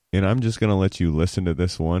Crazy, and I'm just going to let you listen to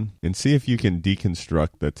this one and see if you can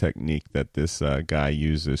deconstruct the technique that this guy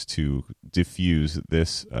uses to diffuse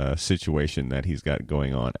this situation that he's got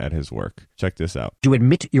going on at his work. Check this out. To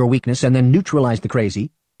admit your weakness and then neutralize the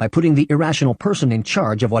crazy by putting the irrational person in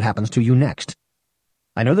charge of what happens to you next.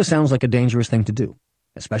 I know this sounds like a dangerous thing to do,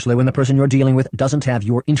 especially when the person you're dealing with doesn't have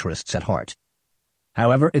your interests at heart.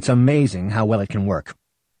 However, it's amazing how well it can work.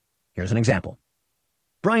 Here's an example.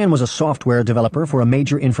 Brian was a software developer for a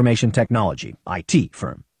major information technology, IT,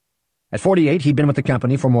 firm. At 48, he'd been with the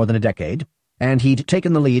company for more than a decade, and he'd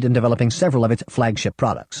taken the lead in developing several of its flagship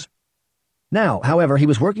products. Now, however, he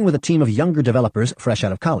was working with a team of younger developers fresh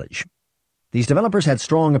out of college. These developers had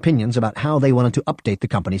strong opinions about how they wanted to update the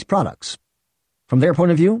company's products. From their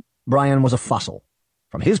point of view, Brian was a fossil.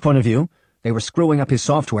 From his point of view, they were screwing up his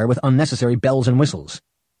software with unnecessary bells and whistles.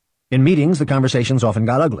 In meetings, the conversations often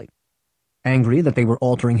got ugly. Angry that they were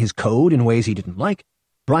altering his code in ways he didn't like,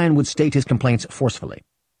 Brian would state his complaints forcefully.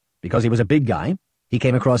 Because he was a big guy, he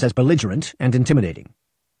came across as belligerent and intimidating.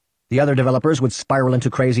 The other developers would spiral into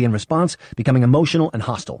crazy in response, becoming emotional and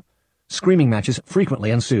hostile. Screaming matches frequently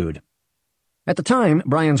ensued. At the time,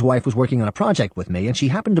 Brian's wife was working on a project with me, and she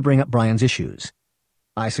happened to bring up Brian's issues.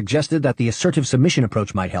 I suggested that the assertive submission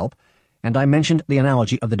approach might help, and I mentioned the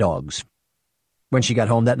analogy of the dogs. When she got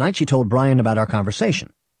home that night, she told Brian about our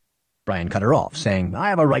conversation. Brian cut her off, saying, "I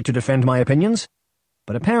have a right to defend my opinions."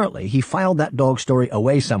 but apparently he filed that dog story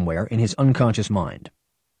away somewhere in his unconscious mind.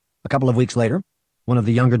 A couple of weeks later, one of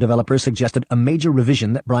the younger developers suggested a major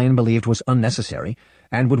revision that Brian believed was unnecessary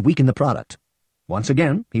and would weaken the product. Once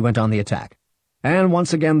again, he went on the attack. And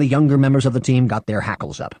once again, the younger members of the team got their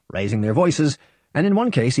hackles up, raising their voices, and in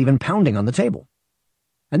one case even pounding on the table.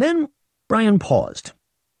 And then Brian paused.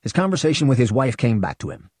 His conversation with his wife came back to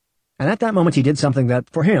him. And at that moment he did something that,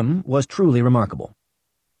 for him, was truly remarkable.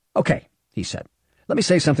 "Okay," he said, "let me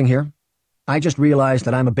say something here. I just realized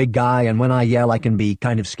that I'm a big guy, and when I yell I can be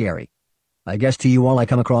kind of scary. I guess to you all I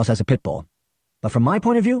come across as a pit bull. But from my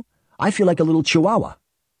point of view, I feel like a little chihuahua.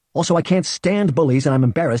 Also, I can't stand bullies, and I'm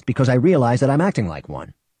embarrassed because I realize that I'm acting like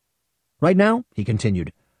one. Right now," he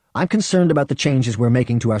continued, "I'm concerned about the changes we're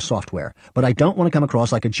making to our software, but I don't want to come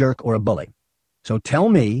across like a jerk or a bully. So tell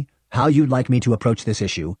me how you'd like me to approach this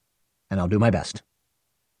issue, and I'll do my best."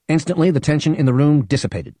 Instantly, the tension in the room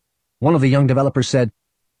dissipated. One of the young developers said,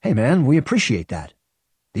 "Hey man, we appreciate that."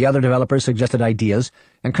 The other developers suggested ideas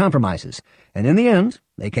and compromises, and in the end,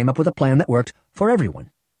 they came up with a plan that worked for everyone.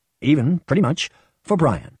 Even, pretty much, for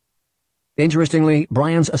Brian. Interestingly,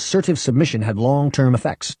 Brian's assertive submission had long-term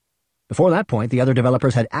effects. Before that point, the other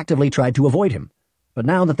developers had actively tried to avoid him, but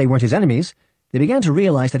now that they weren't his enemies, they began to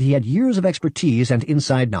realize that he had years of expertise and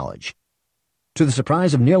inside knowledge. To the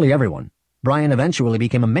surprise of nearly everyone, Brian eventually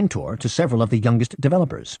became a mentor to several of the youngest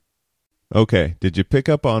developers. Okay, did you pick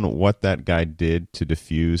up on what that guy did to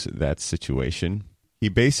diffuse that situation? He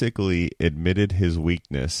basically admitted his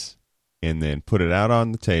weakness and then put it out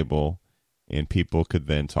on the table, and people could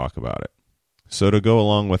then talk about it. So to go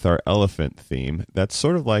along with our elephant theme, that's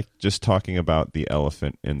sort of like just talking about the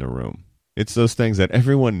elephant in the room. It's those things that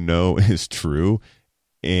everyone knows is true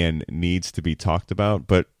and needs to be talked about,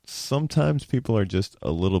 but sometimes people are just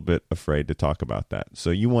a little bit afraid to talk about that.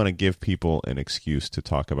 So you want to give people an excuse to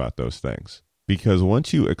talk about those things. Because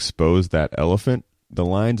once you expose that elephant, the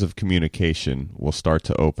lines of communication will start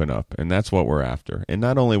to open up, and that's what we're after. And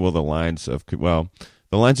not only will the lines of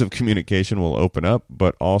communication will open up,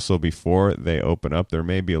 but also before they open up, there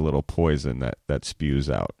may be a little poison that spews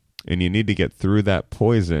out. And you need to get through that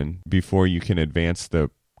poison before you can advance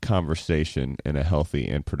the conversation in a healthy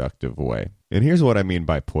and productive way. And here's what I mean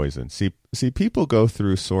by poison. See, people go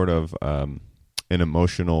through sort of an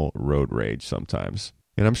emotional road rage sometimes.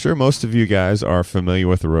 And I'm sure most of you guys are familiar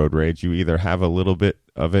with road rage. You either have a little bit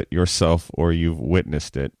of it yourself or you've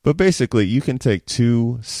witnessed it. But basically, you can take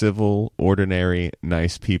two civil, ordinary,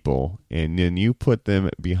 nice people, and then you put them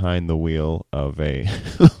behind the wheel of a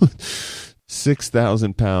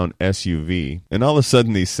 6,000-pound SUV, and all of a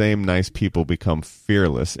sudden these same nice people become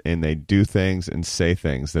fearless, and they do things and say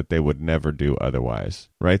things that they would never do otherwise,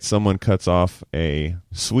 right? Someone cuts off a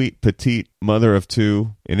sweet, petite mother of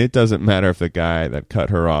two, and it doesn't matter if the guy that cut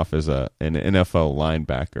her off is an NFL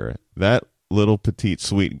linebacker. That little petite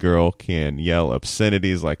sweet girl can yell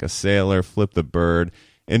obscenities like a sailor, flip the bird,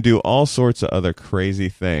 and do all sorts of other crazy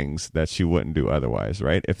things that she wouldn't do otherwise,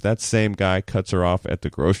 right? If that same guy cuts her off at the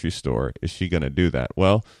grocery store, is she going to do that?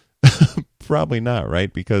 Well, probably not,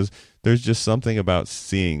 right? Because there's just something about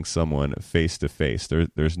seeing someone face to face.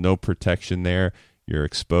 There's no protection there. You're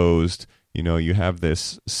exposed. You know, you have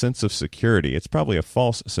this sense of security. It's probably a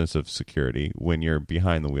false sense of security when you're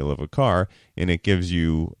behind the wheel of a car, and it gives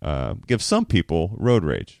some people road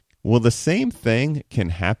rage. Well, the same thing can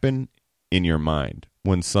happen in your mind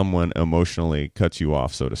when someone emotionally cuts you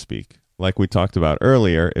off, so to speak. Like we talked about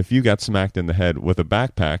earlier, if you got smacked in the head with a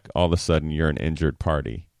backpack, all of a sudden you're an injured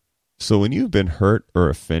party. So when you've been hurt or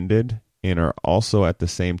offended and are also at the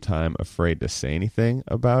same time afraid to say anything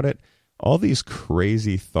about it, all these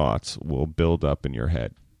crazy thoughts will build up in your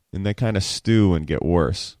head, and they kind of stew and get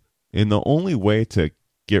worse. And the only way to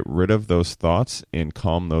get rid of those thoughts and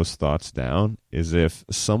calm those thoughts down is if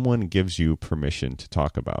someone gives you permission to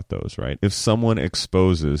talk about those, right? If someone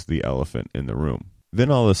exposes the elephant in the room, then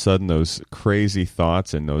all of a sudden those crazy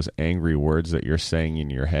thoughts and those angry words that you're saying in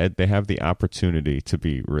your head, they have the opportunity to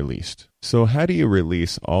be released. So how do you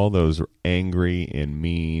release all those angry and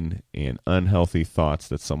mean and unhealthy thoughts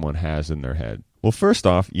that someone has in their head? Well, first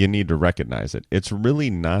off, you need to recognize it. It's really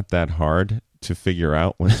not that hard to figure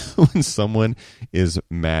out when someone is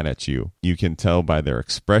mad at you. You can tell by their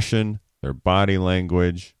expression, their body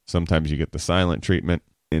language. Sometimes you get the silent treatment.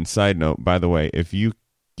 And side note, by the way, if you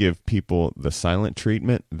give people the silent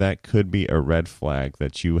treatment, that could be a red flag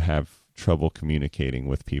that you have trouble communicating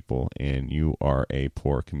with people and you are a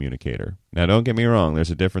poor communicator. Now, don't get me wrong.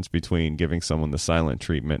 There's a difference between giving someone the silent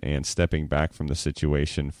treatment and stepping back from the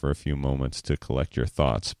situation for a few moments to collect your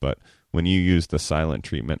thoughts. But when you use the silent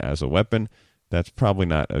treatment as a weapon, that's probably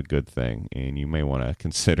not a good thing, and you may want to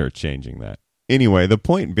consider changing that. Anyway, the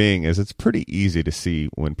point being is it's pretty easy to see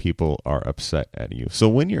when people are upset at you. So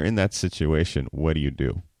when you're in that situation, what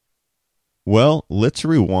do? Well, let's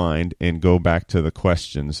rewind and go back to the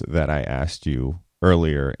questions that I asked you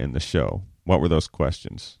earlier in the show. What were those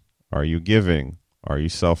questions? Are you giving? Are you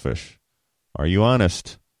selfish? Are you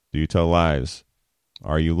honest? Do you tell lies?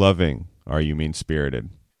 Are you loving? Are you mean-spirited?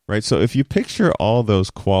 Right? So if you picture all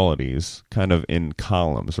those qualities kind of in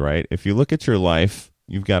columns, right? If you look at your life,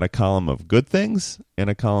 you've got a column of good things and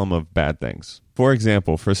a column of bad things. For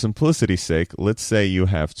example, for simplicity's sake, let's say you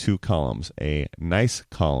have two columns, a nice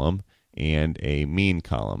column and a mean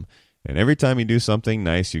column. And every time you do something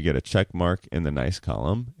nice, you get a check mark in the nice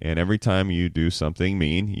column. And every time you do something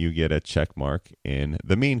mean, you get a check mark in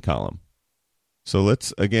the mean column. So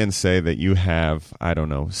let's again say that you have,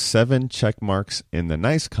 7 check marks in the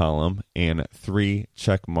nice column and 3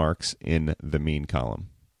 check marks in the mean column.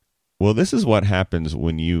 Well, this is what happens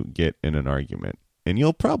when you get in an argument. And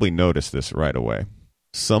you'll probably notice this right away.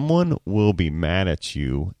 Someone will be mad at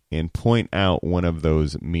you and point out one of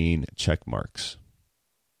those mean check marks.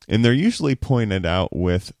 And they're usually pointed out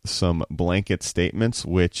with some blanket statements,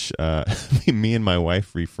 which me and my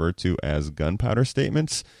wife refer to as gunpowder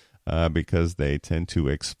statements because they tend to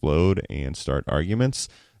explode and start arguments.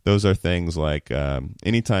 Those are things like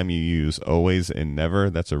anytime you use always and never,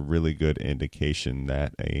 that's a really good indication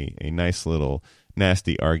that a nice little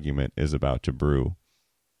nasty argument is about to brew.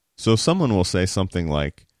 So someone will say something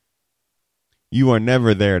like, "You are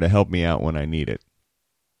never there to help me out when I need it.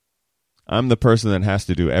 I'm the person that has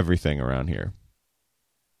to do everything around here.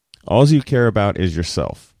 All you care about is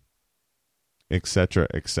yourself," etc.,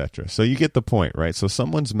 etc. So you get the point, right? So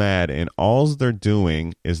someone's mad and all they're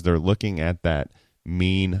doing is they're looking at that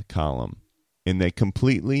mean column and they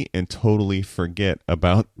completely and totally forget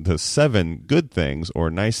about the 7 good things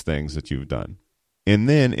or nice things that you've done. And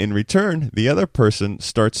then in return, the other person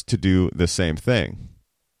starts to do the same thing.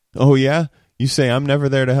 "Oh yeah? You say I'm never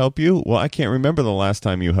there to help you? Well, I can't remember the last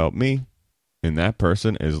time you helped me." And that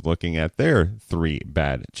person is looking at their 3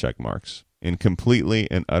 bad check marks and completely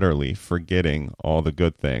and utterly forgetting all the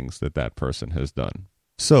good things that that person has done.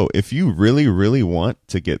 So if you really, really want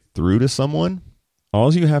to get through to someone,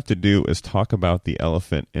 all you have to do is talk about the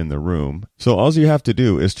elephant in the room. So all you have to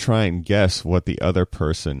do is try and guess what the other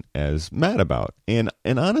person is mad about. And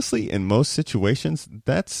honestly, in most situations,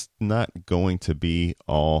 that's not going to be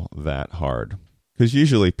all that hard. Because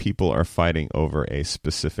usually people are fighting over a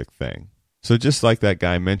specific thing. So just like that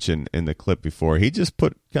guy mentioned in the clip before, he just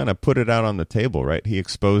put it out on the table, right? He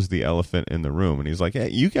exposed the elephant in the room. And he's like, "Hey,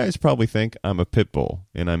 you guys probably think I'm a pit bull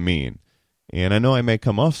and I'm mean. And I know I may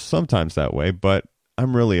come off sometimes that way, but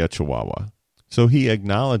I'm really a chihuahua." So he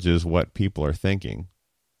acknowledges what people are thinking,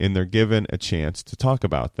 and they're given a chance to talk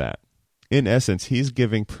about that. In essence, he's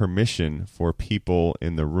giving permission for people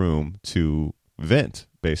in the room to vent,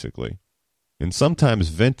 basically. And sometimes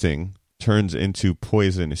venting turns into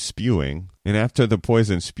poison spewing, and after the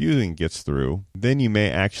poison spewing gets through, then you may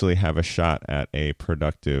actually have a shot at a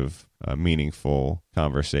productive, meaningful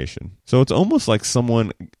conversation. So it's almost like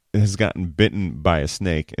someone has gotten bitten by a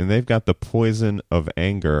snake and they've got the poison of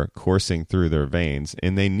anger coursing through their veins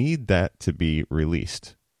and they need that to be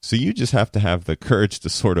released. So you just have to have the courage to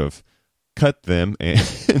sort of cut them and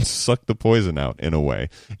suck the poison out in a way.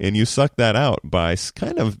 And you suck that out by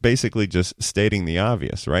kind of basically just stating the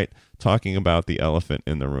obvious, right? Talking about the elephant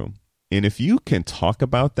in the room. And if you can talk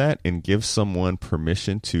about that and give someone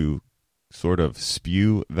permission to sort of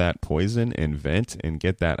spew that poison and vent and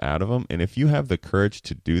get that out of them, and if you have the courage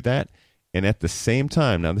to do that, and at the same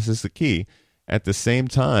time, now this is the key, at the same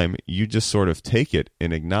time, you just sort of take it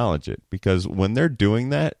and acknowledge it. Because when they're doing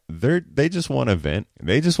that, they just want to vent.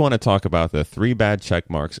 They just want to talk about the 3 bad check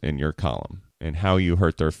marks in your column and how you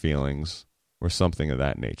hurt their feelings or something of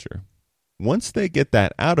that nature. Once they get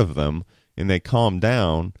that out of them and they calm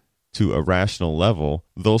down to a rational level,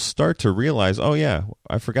 they'll start to realize, "Oh yeah,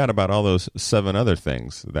 I forgot about all those 7 other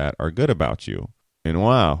things that are good about you. And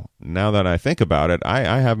wow, now that I think about it,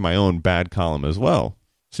 I have my own bad column as well."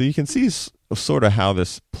 So you can see sort of how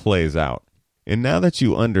this plays out. And now that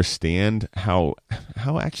you understand how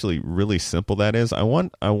actually really simple that is, I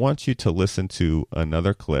want you to listen to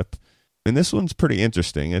another clip. And this one's pretty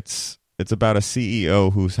interesting. It's about a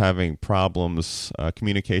CEO who's having problems,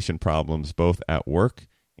 communication problems, both at work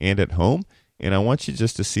and at home. And I want you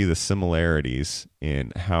just to see the similarities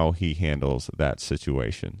in how he handles that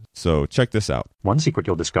situation. So check this out. One secret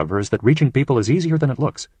you'll discover is that reaching people is easier than it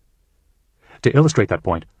looks. To illustrate that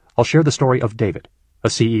point, I'll share the story of David, a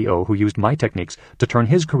CEO who used my techniques to turn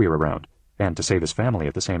his career around and to save his family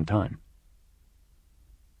at the same time.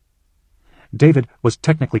 David was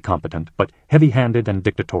technically competent, but heavy-handed and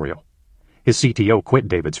dictatorial. His CTO quit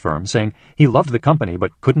David's firm, saying he loved the company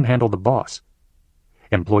but couldn't handle the boss.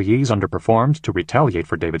 Employees underperformed to retaliate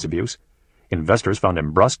for David's abuse. Investors found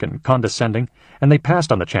him brusque and condescending, and they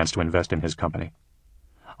passed on the chance to invest in his company.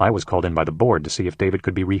 I was called in by the board to see if David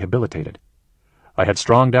could be rehabilitated. I had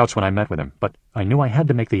strong doubts when I met with him, but I knew I had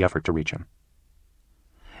to make the effort to reach him.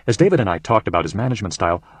 As David and I talked about his management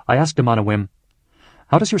style, I asked him on a whim,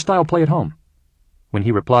 "How does your style play at home?" When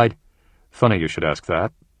he replied, "Funny you should ask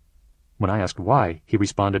that." When I asked why, he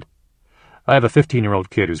responded, "I have a 15-year-old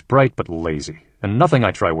kid who's bright but lazy, and nothing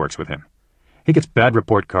I try works with him. He gets bad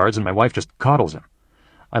report cards, and my wife just coddles him.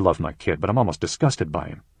 I love my kid, but I'm almost disgusted by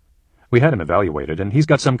him. We had him evaluated, and he's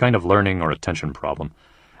got some kind of learning or attention problem.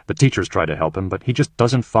 The teachers try to help him, but he just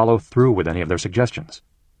doesn't follow through with any of their suggestions.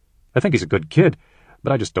 I think he's a good kid,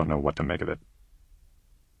 but I just don't know what to make of it."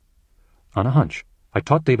 On a hunch, I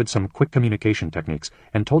taught David some quick communication techniques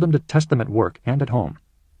and told him to test them at work and at home.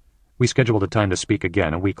 We scheduled a time to speak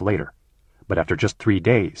again a week later, but after just 3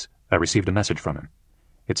 days, I received a message from him.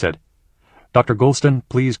 It said, "Dr. Goulston,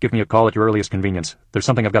 please give me a call at your earliest convenience. There's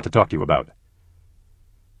something I've got to talk to you about."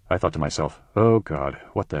 I thought to myself, "Oh God,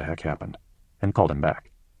 what the heck happened?" and called him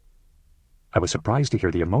back. I was surprised to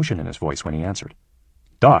hear the emotion in his voice when he answered.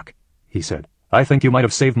 "Doc," he said, "I think you might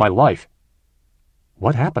have saved my life."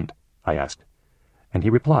 "What happened?" I asked. And he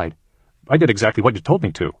replied, "I did exactly what you told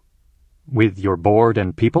me to." "With your board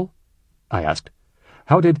and people?" I asked.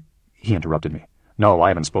 "How did—" He interrupted me. "No, I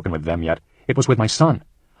haven't spoken with them yet. It was with my son.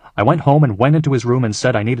 I went home and went into his room and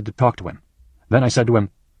said I needed to talk to him. Then I said to him,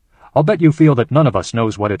 'I'll bet you feel that none of us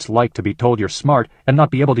knows what it's like to be told you're smart and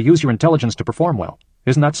not be able to use your intelligence to perform well.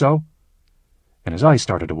 Isn't that so?' And his eyes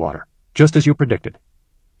started to water, just as you predicted."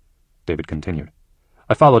 David continued.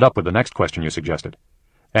 "I followed up with the next question you suggested.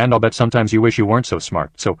 And I'll bet sometimes you wish you weren't so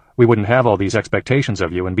smart, so we wouldn't have all these expectations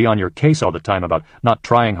of you and be on your case all the time about not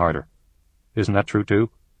trying harder. Isn't that true, too?"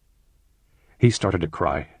 He started to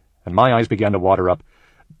cry, and my eyes began to water up.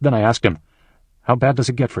 Then I asked him, "How bad does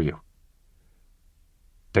it get for you?"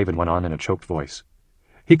 David went on in a choked voice.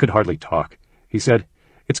 He could hardly talk. He said,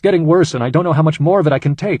 "It's getting worse, and I don't know how much more of it I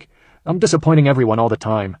can take. I'm disappointing everyone all the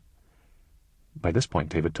time." By this point,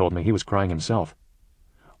 David told me he was crying himself.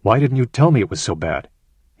 "Why didn't you tell me it was so bad?"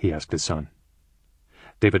 he asked his son.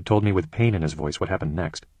 David told me with pain in his voice what happened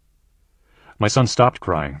next. My son stopped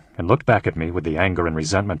crying and looked back at me with the anger and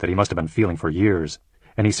resentment that he must have been feeling for years,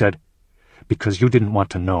 and he said, "Because you didn't want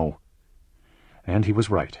to know." And he was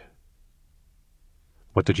right.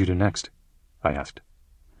 "What did you do next?" I asked.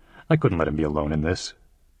 "I couldn't let him be alone in this,"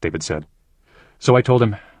 David said. "So I told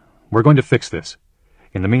him, 'We're going to fix this.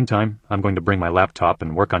 In the meantime, I'm going to bring my laptop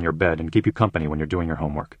and work on your bed and keep you company when you're doing your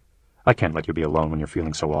homework. I can't let you be alone when you're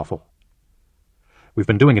feeling so awful.' We've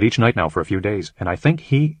been doing it each night now for a few days, and I think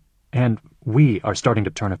he and we are starting to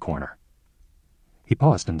turn a corner." He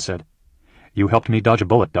paused and said, "You helped me dodge a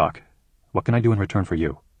bullet, Doc. What can I do in return for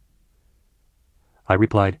you?" I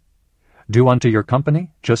replied, "Do unto your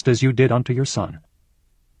company just as you did unto your son."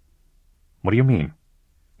 "What do you mean?"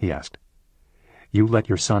 he asked. "You let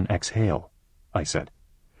your son exhale," I said.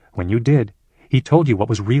 "When you did, he told you what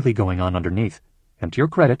was really going on underneath, and to your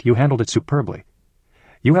credit, you handled it superbly.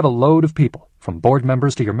 You have a load of people, from board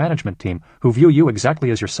members to your management team, who view you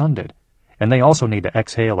exactly as your son did, and they also need to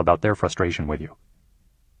exhale about their frustration with you."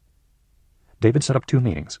 David set up 2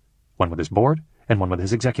 meetings, one with his board and one with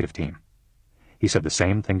his executive team. He said the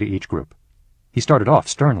same thing to each group. He started off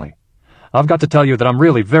sternly. "I've got to tell you that I'm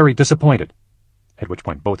really very disappointed," at which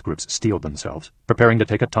point both groups steeled themselves, preparing to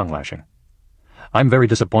take a tongue-lashing. "I'm very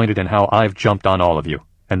disappointed in how I've jumped on all of you,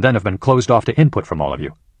 and then have been closed off to input from all of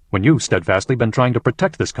you, when you've steadfastly been trying to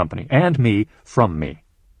protect this company and me from me.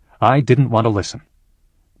 I didn't want to listen,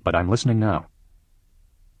 but I'm listening now."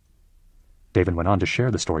 David went on to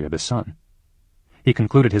share the story of his son. He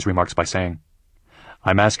concluded his remarks by saying,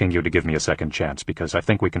 "I'm asking you to give me a second chance because I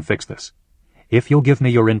think we can fix this. If you'll give me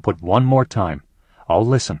your input one more time, I'll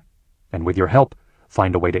listen, and with your help,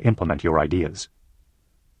 find a way to implement your ideas."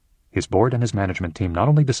 His board and his management team not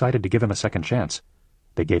only decided to give him a second chance,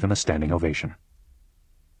 they gave him a standing ovation.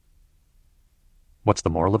 What's the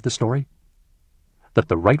moral of the story? That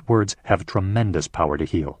the right words have tremendous power to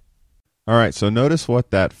heal. All right, so notice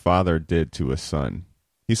what that father did to his son.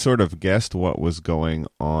 He sort of guessed what was going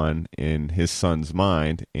on in his son's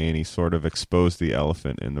mind, and he sort of exposed the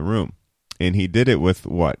elephant in the room. And he did it with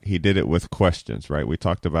what? He did it with questions, right? We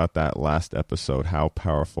talked about that last episode, how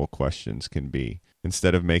powerful questions can be.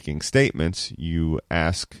 Instead of making statements, you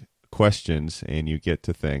ask questions and you get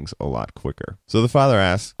to things a lot quicker. So the father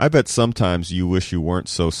asks, I bet sometimes you wish you weren't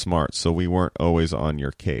so smart, so we weren't always on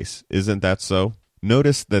your case. Isn't that so?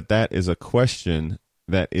 Notice that that is a question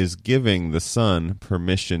that is giving the son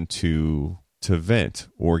permission to vent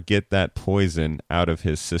or get that poison out of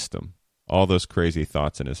his system, all those crazy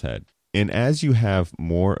thoughts in his head. And as you have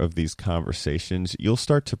more of these conversations, you'll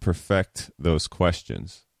start to perfect those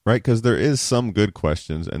questions, right? Because there is some good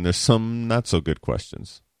questions and there's some not so good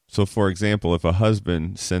questions. So, for example, if a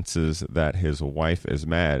husband senses that his wife is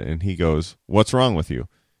mad and he goes, what's wrong with you?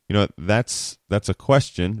 You know, that's a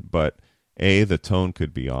question, but A, the tone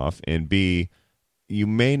could be off, and B, you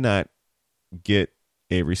may not get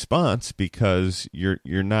a response because you're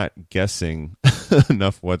not guessing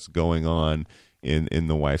enough what's going on in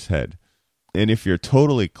the wife's head. And if you're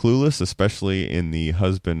totally clueless, especially in the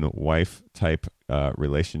husband-wife type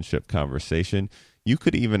relationship conversation, you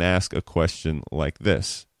could even ask a question like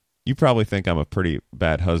this. You probably think I'm a pretty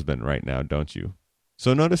bad husband right now, don't you?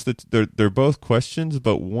 So notice that they're both questions,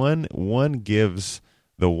 but one gives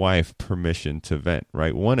the wife permission to vent,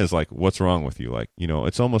 right? One is like, what's wrong with you? Like, you know,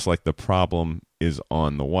 it's almost like the problem is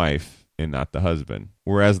on the wife and not the husband.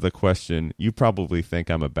 Whereas the question, you probably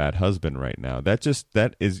think I'm a bad husband right now. That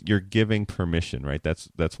is, you're giving permission, right?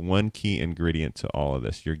 That's one key ingredient to all of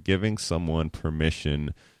this. You're giving someone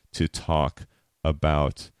permission to talk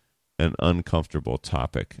about an uncomfortable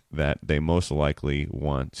topic that they most likely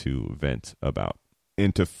want to vent about.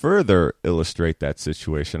 And to further illustrate that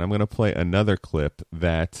situation, I'm going to play another clip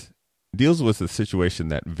that deals with a situation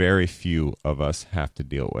that very few of us have to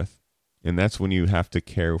deal with. And that's when you have to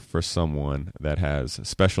care for someone that has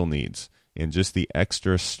special needs and just the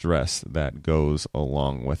extra stress that goes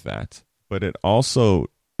along with that. But it also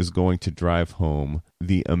is going to drive home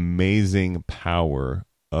the amazing power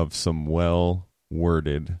of some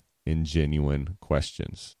well-worded and genuine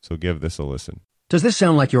questions. So give this a listen. Does this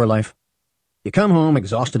sound like your life? You come home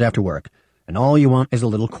exhausted after work, and all you want is a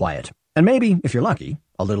little quiet, and maybe, if you're lucky,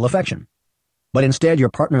 a little affection. But instead, your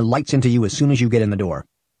partner lights into you as soon as you get in the door.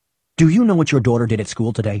 Do you know what your daughter did at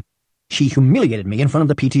school today? She humiliated me in front of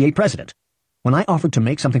the PTA president. When I offered to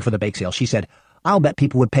make something for the bake sale, she said, I'll bet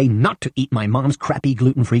people would pay not to eat my mom's crappy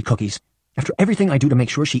gluten-free cookies. After everything I do to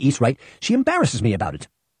make sure she eats right, she embarrasses me about it.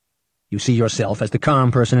 You see yourself as the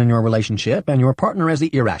calm person in your relationship and your partner as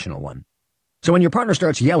the irrational one. So when your partner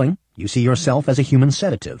starts yelling, you see yourself as a human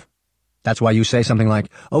sedative. That's why you say something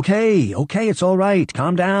like, okay, it's all right,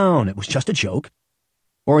 calm down, it was just a joke.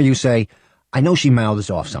 Or you say, I know she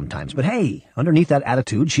mouths off sometimes, but hey, underneath that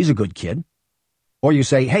attitude, she's a good kid. Or you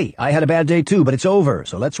say, hey, I had a bad day too, but it's over,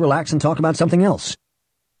 so let's relax and talk about something else.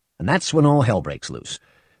 And that's when all hell breaks loose.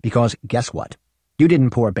 Because guess what? You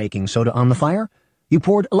didn't pour baking soda on the fire, you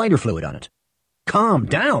poured lighter fluid on it. Calm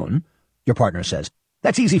down, your partner says.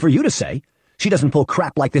 That's easy for you to say. She doesn't pull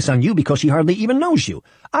crap like this on you because she hardly even knows you.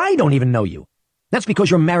 I don't even know you. That's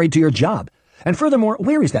because you're married to your job. And furthermore,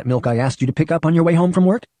 where is that milk I asked you to pick up on your way home from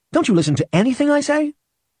work? Don't you listen to anything I say?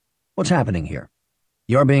 What's happening here?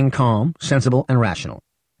 You're being calm, sensible, and rational.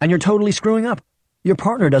 And you're totally screwing up. Your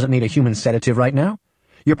partner doesn't need a human sedative right now.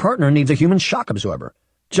 Your partner needs a human shock absorber.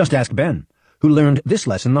 Just ask Ben, who learned this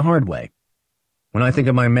lesson the hard way. When I think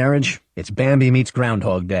of my marriage, it's Bambi meets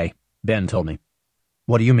Groundhog Day, Ben told me.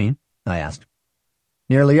 What do you mean? I asked.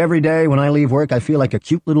 Nearly every day when I leave work, I feel like a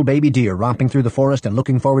cute little baby deer romping through the forest and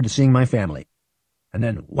looking forward to seeing my family. And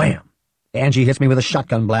then, wham! Angie hits me with a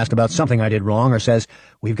shotgun blast about something I did wrong or says,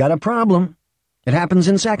 we've got a problem. It happens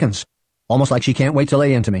in seconds, almost like she can't wait to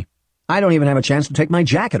lay into me. I don't even have a chance to take my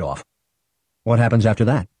jacket off. What happens after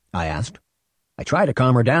that? I asked. I try to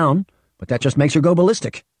calm her down, but that just makes her go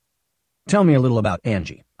ballistic. Tell me a little about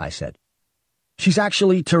Angie, I said. She's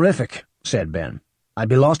actually terrific, said Ben. I'd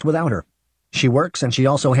be lost without her. She works and she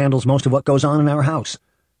also handles most of what goes on in our house.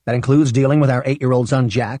 That includes dealing with our 8-year-old son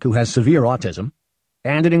Jack, who has severe autism.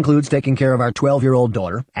 And it includes taking care of our 12-year-old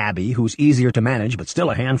daughter, Abby, who's easier to manage but still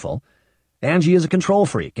a handful. Angie is a control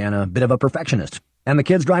freak and a bit of a perfectionist, and the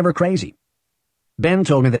kids drive her crazy. Ben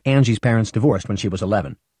told me that Angie's parents divorced when she was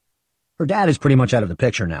 11. Her dad is pretty much out of the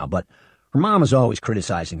picture now, but her mom is always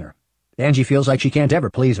criticizing her. Angie feels like she can't ever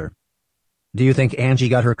please her. Do you think Angie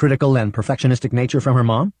got her critical and perfectionistic nature from her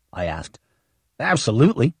mom? I asked.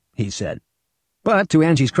 Absolutely, he said. But to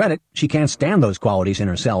Angie's credit, she can't stand those qualities in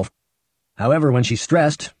herself. However, when she's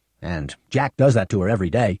stressed, and Jack does that to her every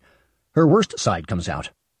day, her worst side comes out.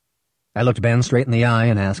 I looked Ben straight in the eye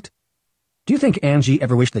and asked, do you think Angie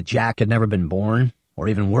ever wished that Jack had never been born, or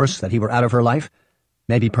even worse, that he were out of her life?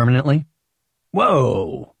 Maybe permanently?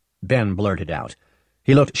 Whoa, Ben blurted out.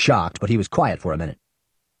 He looked shocked, but he was quiet for a minute.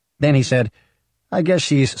 Then he said, I guess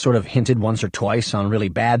she's sort of hinted once or twice on really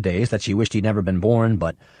bad days that she wished he'd never been born,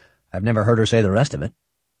 but I've never heard her say the rest of it.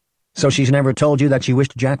 So she's never told you that she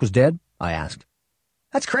wished Jack was dead? I asked.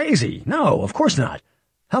 That's crazy. No, of course not.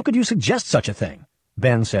 How could you suggest such a thing?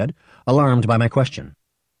 Ben said, alarmed by my question.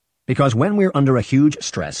 Because when we're under a huge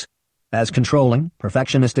stress, as controlling,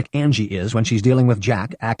 perfectionistic Angie is when she's dealing with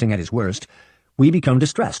Jack acting at his worst, we become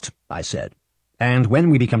distressed, I said. And when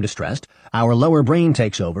we become distressed, our lower brain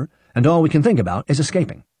takes over, and all we can think about is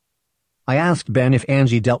escaping. I asked Ben if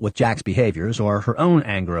Angie dealt with Jack's behaviors or her own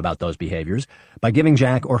anger about those behaviors by giving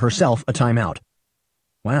Jack or herself a timeout.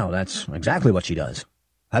 Wow, that's exactly what she does.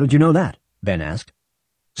 How did you know that? Ben asked.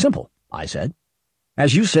 Simple, I said.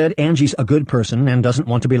 As you said, Angie's a good person and doesn't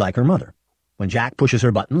want to be like her mother. When Jack pushes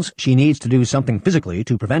her buttons, she needs to do something physically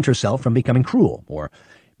to prevent herself from becoming cruel or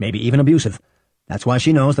maybe even abusive. That's why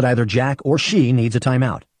she knows that either Jack or she needs a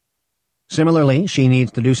timeout. Similarly, she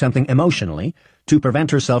needs to do something emotionally to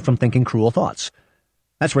prevent herself from thinking cruel thoughts.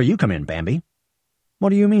 That's where you come in, Bambi. What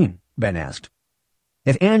do you mean? Ben asked.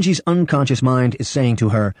 If Angie's unconscious mind is saying to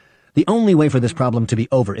her, the only way for this problem to be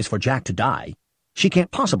over is for Jack to die, she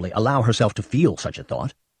can't possibly allow herself to feel such a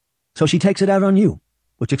thought. So she takes it out on you,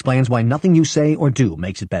 which explains why nothing you say or do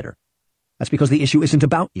makes it better. That's because the issue isn't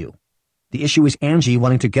about you. The issue is Angie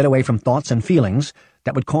wanting to get away from thoughts and feelings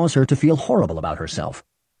that would cause her to feel horrible about herself.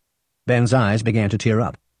 Ben's eyes began to tear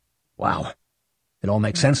up. Wow, it all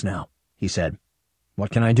makes sense now, he said.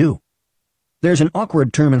 What can I do? There's an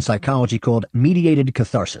awkward term in psychology called mediated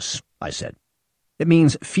catharsis, I said. It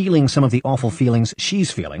means feeling some of the awful feelings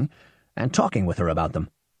she's feeling and talking with her about them.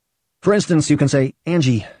 For instance, you can say,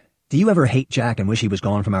 Angie, do you ever hate Jack and wish he was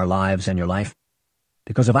gone from our lives and your life?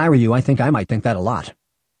 Because if I were you, I think I might think that a lot.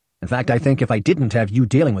 In fact, I think if I didn't have you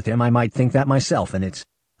dealing with him, I might think that myself, and it's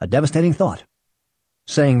a devastating thought.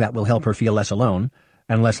 Saying that will help her feel less alone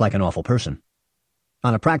and less like an awful person.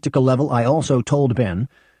 On a practical level, I also told Ben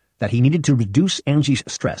that he needed to reduce Angie's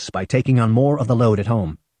stress by taking on more of the load at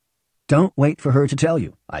home. Don't wait for her to tell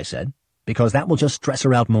you, I said, because that will just stress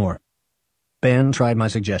her out more. Ben tried my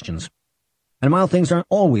suggestions. And while things aren't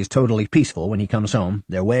always totally peaceful when he comes home,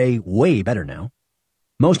 they're way, way better now.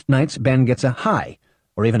 Most nights, Ben gets a hi,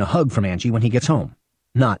 or even a hug from Angie when he gets home,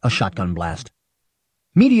 not a shotgun blast.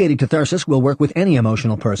 Mediated catharsis will work with any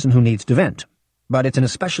emotional person who needs to vent, but it's an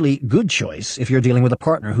especially good choice if you're dealing with a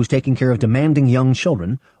partner who's taking care of demanding young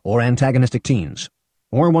children or antagonistic teens,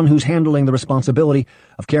 or one who's handling the responsibility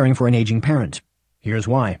of caring for an aging parent. Here's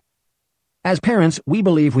why. As parents, we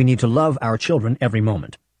believe we need to love our children every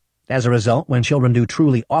moment. As a result, when children do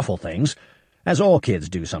truly awful things, as all kids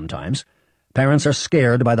do sometimes, parents are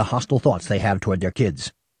scared by the hostile thoughts they have toward their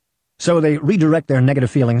kids. So they redirect their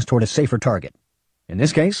negative feelings toward a safer target. In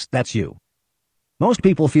this case, that's you. Most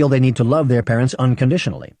people feel they need to love their parents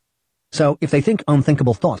unconditionally. So if they think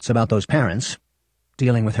unthinkable thoughts about those parents,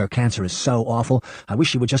 dealing with her cancer is so awful, I wish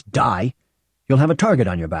she would just die, you'll have a target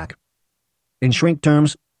on your back. In shrink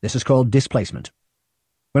terms, this is called displacement.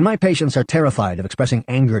 When my patients are terrified of expressing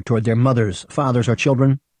anger toward their mothers, fathers, or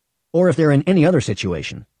children, or if they're in any other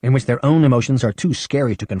situation in which their own emotions are too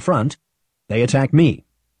scary to confront, they attack me.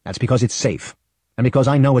 That's because it's safe. And because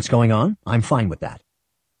I know what's going on, I'm fine with that.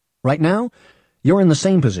 Right now, you're in the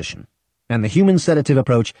same position, and the human sedative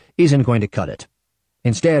approach isn't going to cut it.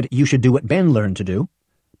 Instead, you should do what Ben learned to do.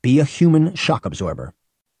 Be a human shock absorber.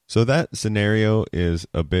 So that scenario is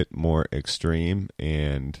a bit more extreme,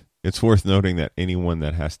 and it's worth noting that anyone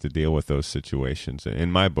that has to deal with those situations,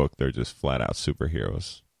 in my book, they're just flat-out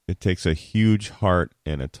superheroes. It takes a huge heart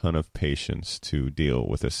and a ton of patience to deal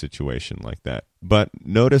with a situation like that. But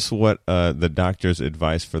notice what the doctor's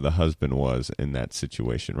advice for the husband was in that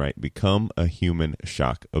situation, right? Become a human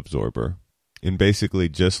shock absorber. And basically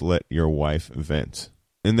just let your wife vent.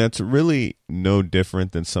 And that's really no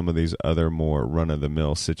different than some of these other more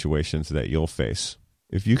run-of-the-mill situations that you'll face.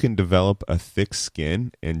 If you can develop a thick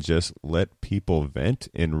skin and just let people vent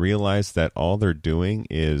and realize that all they're doing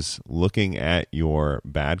is looking at your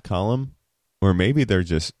bad column, or maybe they're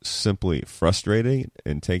just simply frustrated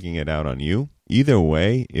and taking it out on you. Either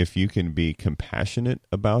way, if you can be compassionate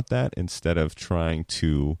about that instead of trying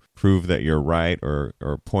to prove that you're right or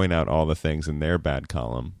point out all the things in their bad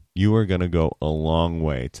column, you are going to go a long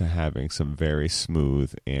way to having some very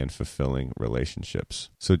smooth and fulfilling relationships.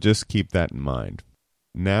 So just keep that in mind.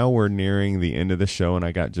 Now we're nearing the end of the show, and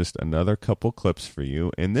I got just another couple clips for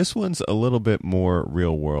you. And this one's a little bit more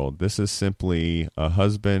real world. This is simply a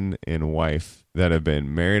husband and wife that have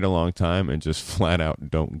been married a long time and just flat out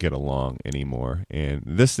don't get along anymore. And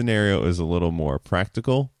this scenario is a little more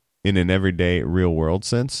practical in an everyday real world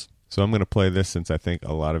sense. So I'm going to play this since I think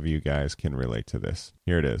a lot of you guys can relate to this.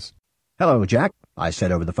 Here it is. "Hello, Jack," I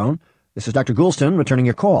said over the phone. "This is Dr. Goulston returning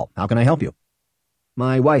your call. How can I help you?"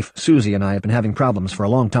 "My wife, Susie, and I have been having problems for a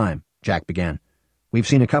long time," Jack began. "We've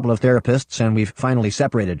seen a couple of therapists, and we've finally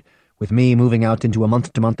separated, with me moving out into a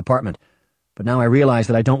month-to-month apartment. But now I realize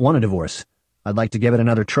that I don't want a divorce. I'd like to give it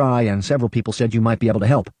another try, and several people said you might be able to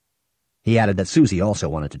help." He added that Susie also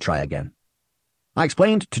wanted to try again. I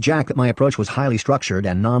explained to Jack that my approach was highly structured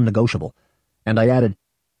and non-negotiable, and I added,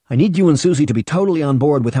 "I need you and Susie to be totally on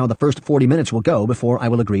board with how the first 40 minutes will go before I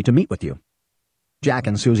will agree to meet with you." Jack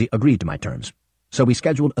and Susie agreed to my terms, so we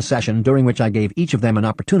scheduled a session during which I gave each of them an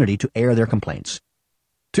opportunity to air their complaints.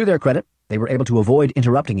 To their credit, they were able to avoid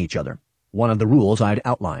interrupting each other, one of the rules I'd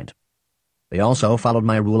outlined. They also followed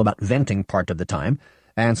my rule about venting part of the time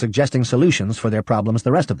and suggesting solutions for their problems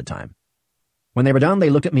the rest of the time. When they were done, they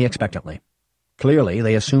looked at me expectantly. Clearly,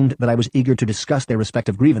 they assumed that I was eager to discuss their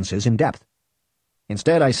respective grievances in depth.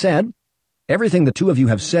 Instead, I said, "Everything the two of you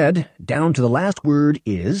have said, down to the last word,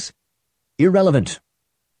 is irrelevant."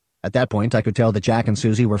 At that point, I could tell that Jack and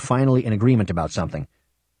Susie were finally in agreement about something.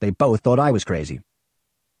 They both thought I was crazy.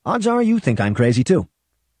 Odds are you think I'm crazy, too.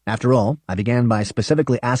 After all, I began by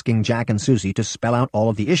specifically asking Jack and Susie to spell out all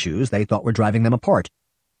of the issues they thought were driving them apart.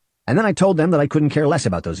 And then I told them that I couldn't care less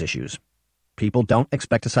about those issues. People don't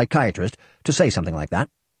expect a psychiatrist to say something like that.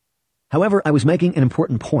 However, I was making an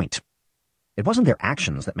important point. It wasn't their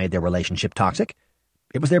actions that made their relationship toxic.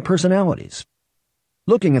 It was their personalities.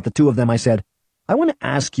 Looking at the two of them, I said, "I want to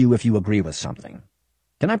ask you if you agree with something.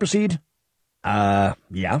 Can I proceed?"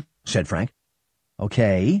 Yeah, said Frank.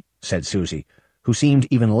 "Okay," said Susie, who seemed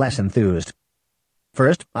even less enthused.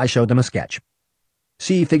 First, I showed them a sketch.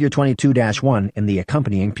 See Figure 22-1 in the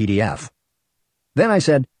accompanying PDF. Then I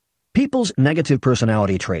said, "People's negative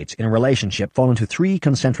personality traits in a relationship fall into 3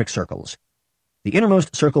 concentric circles. The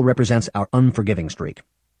innermost circle represents our unforgiving streak.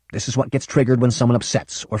 This is what gets triggered when someone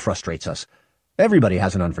upsets or frustrates us. Everybody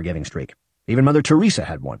has an unforgiving streak. Even Mother Teresa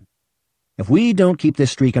had one. If we don't keep this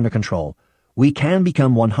streak under control, we can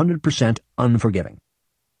become 100% unforgiving.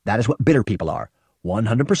 That is what bitter people are,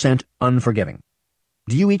 100% unforgiving.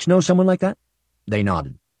 Do you each know someone like that?" They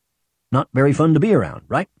nodded. "Not very fun to be around,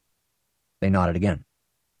 right?" They nodded again.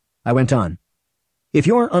 I went on. "If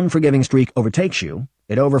your unforgiving streak overtakes you,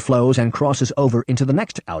 it overflows and crosses over into the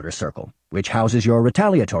next outer circle, which houses your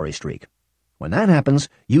retaliatory streak. When that happens,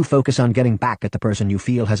 you focus on getting back at the person you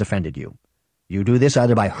feel has offended you. You do this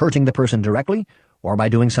either by hurting the person directly or by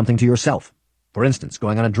doing something to yourself. For instance,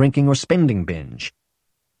 going on a drinking or spending binge."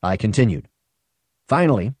 I continued.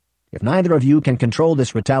 "Finally, if neither of you can control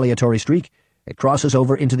this retaliatory streak, it crosses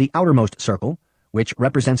over into the outermost circle, which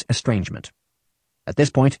represents estrangement. At this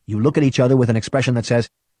point, you look at each other with an expression that says,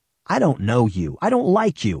 'I don't know you. I don't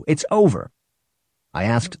like you. It's over.'" I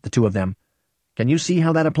asked the two of them, "Can you see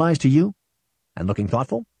how that applies to you?" And looking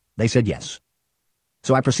thoughtful, they said yes.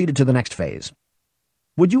 So I proceeded to the next phase.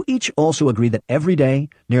 "Would you each also agree that every day,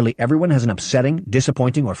 nearly everyone has an upsetting,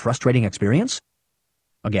 disappointing, or frustrating experience?"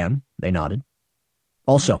 Again, they nodded.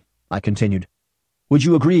 "Also," I continued, "would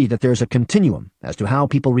you agree that there's a continuum as to how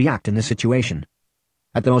people react in this situation?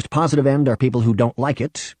 At the most positive end are people who don't like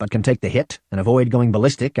it, but can take the hit and avoid going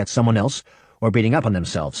ballistic at someone else or beating up on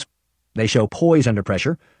themselves. They show poise under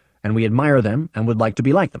pressure, and we admire them and would like to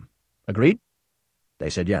be like them. Agreed?" They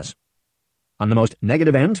said yes. "On the most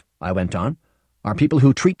negative end," I went on, "are people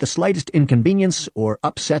who treat the slightest inconvenience or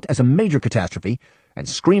upset as a major catastrophe and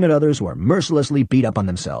scream at others or mercilessly beat up on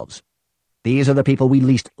themselves. These are the people we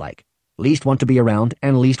least like, least want to be around,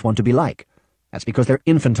 and least want to be like. That's because they're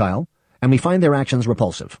infantile, and we find their actions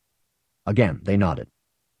repulsive." Again, they nodded.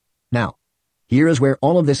 "Now, here is where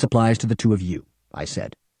all of this applies to the two of you," I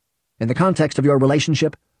said. "In the context of your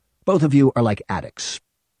relationship, both of you are like addicts.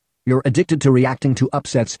 You're addicted to reacting to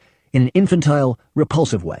upsets in an infantile,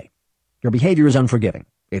 repulsive way. Your behavior is unforgiving.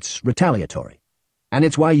 It's retaliatory. And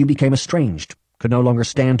it's why you became estranged, could no longer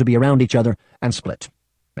stand to be around each other, and split.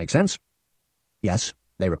 Make sense?" "Yes,"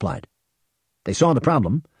 they replied. They saw the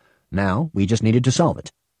problem. Now we just needed to solve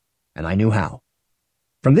it. And I knew how.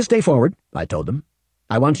 "From this day forward," I told them,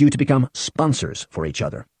 "I want you to become sponsors for each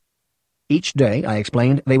other." Each day, I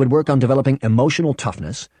explained, they would work on developing emotional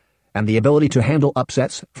toughness and the ability to handle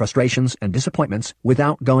upsets, frustrations, and disappointments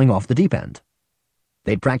without going off the deep end.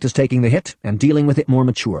 They'd practice taking the hit and dealing with it more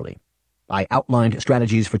maturely. I outlined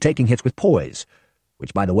strategies for taking hits with poise,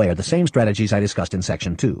 which, by the way, are the same strategies I discussed in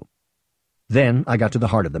Section 2. Then I got to the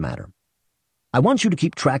heart of the matter. I want you to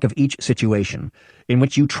keep track of each situation in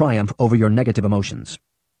which you triumph over your negative emotions.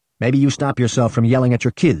 Maybe you stop yourself from yelling at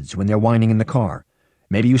your kids when they're whining in the car.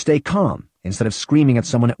 Maybe you stay calm instead of screaming at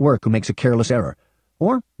someone at work who makes a careless error.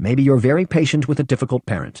 Or maybe you're very patient with a difficult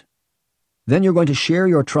parent. Then you're going to share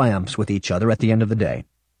your triumphs with each other at the end of the day.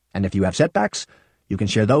 And if you have setbacks, you can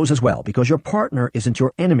share those as well, because your partner isn't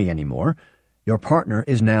your enemy anymore. Your partner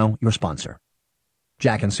is now your sponsor.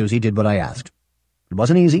 Jack and Susie did what I asked. It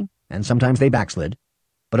wasn't easy, and sometimes they backslid.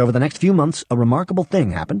 But over the next few months, a remarkable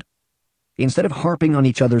thing happened. Instead of harping on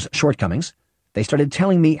each other's shortcomings, they started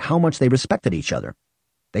telling me how much they respected each other.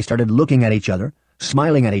 They started looking at each other,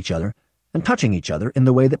 smiling at each other, and touching each other in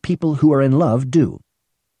the way that people who are in love do.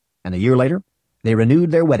 And a year later, they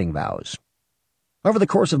renewed their wedding vows. Over the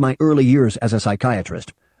course of my early years as a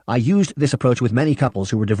psychiatrist, I used this approach with many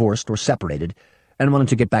couples who were divorced or separated and wanted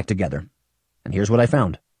to get back together. And here's what I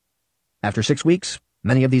found. After 6 weeks,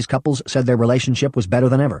 many of these couples said their relationship was better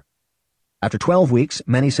than ever. After 12 weeks,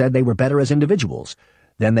 many said they were better as individuals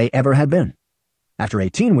than they ever had been. After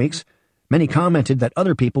 18 weeks, many commented that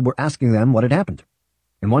other people were asking them what had happened.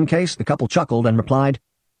 In one case, the couple chuckled and replied,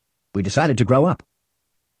 "We decided to grow up."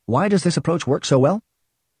 Why does this approach work so well?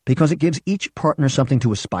 Because it gives each partner something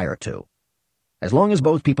to aspire to. As long as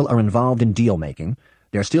both people are involved in deal-making,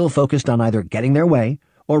 they're still focused on either getting their way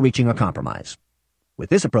or reaching a compromise. With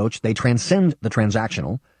this approach, they transcend the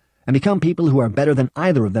transactional and become people who are better than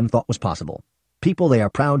either of them thought was possible, people they are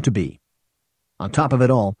proud to be. On top of it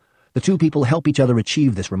all, the two people help each other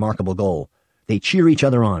achieve this remarkable goal. They cheer each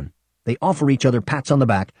other on, they offer each other pats on the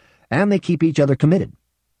back, and they keep each other committed.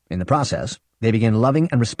 In the process, they begin loving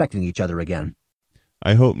and respecting each other again.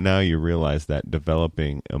 I hope now you realize that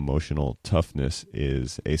developing emotional toughness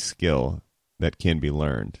is a skill that can be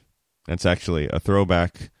learned. That's actually a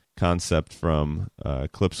throwback concept from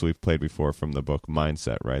clips we've played before from the book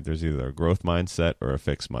Mindset, right? There's either a growth mindset or a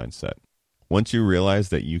fixed mindset. Once you realize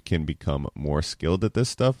that you can become more skilled at this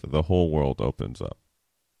stuff, the whole world opens up.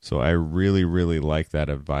 So I really, really like that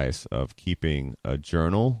advice of keeping a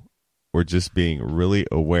journal or just being really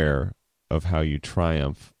aware of how you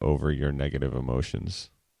triumph over your negative emotions.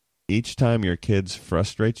 Each time your kids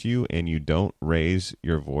frustrate you and you don't raise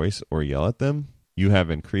your voice or yell at them, you have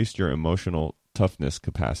increased your emotional toughness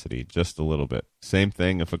capacity just a little bit. Same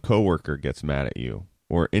thing if a coworker gets mad at you,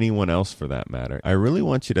 or anyone else for that matter. I really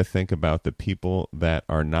want you to think about the people that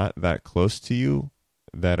are not that close to you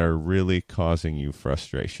that are really causing you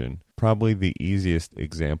frustration. Probably the easiest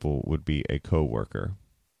example would be a coworker.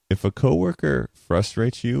 If a coworker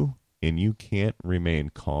frustrates you and you can't remain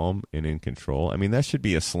calm and in control, I mean, that should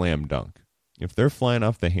be a slam dunk. If they're flying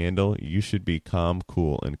off the handle, you should be calm,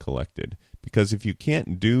 cool, and collected. Because if you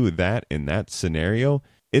can't do that in that scenario,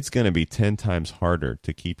 it's going to be 10 times harder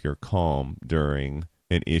to keep your calm during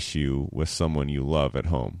an issue with someone you love at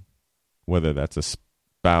home, whether that's a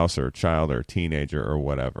spouse or a child or a teenager or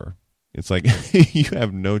whatever. It's like you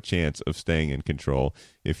have no chance of staying in control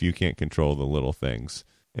if you can't control the little things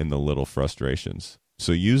and the little frustrations.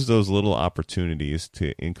 So use those little opportunities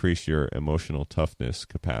to increase your emotional toughness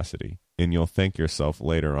capacity, and you'll thank yourself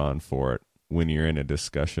later on for it when you're in a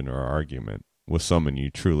discussion or argument with someone you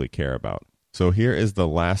truly care about. So here is the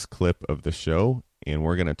last clip of the show, and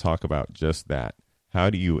we're going to talk about just that. How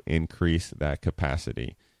do you increase that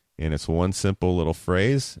capacity? And it's one simple little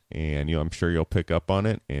phrase, and I'm sure you'll pick up on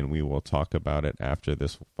it, and we will talk about it after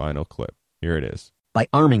this final clip. Here it is. By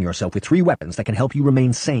arming yourself with 3 weapons that can help you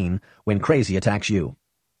remain sane when crazy attacks you.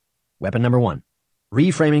 Weapon number 1,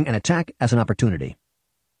 reframing an attack as an opportunity.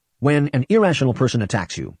 When an irrational person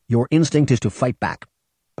attacks you, your instinct is to fight back.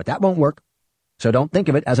 But that won't work, so don't think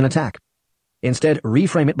of it as an attack. Instead,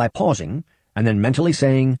 reframe it by pausing and then mentally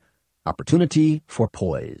saying, opportunity for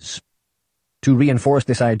poise. To reinforce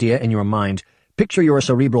this idea in your mind, picture your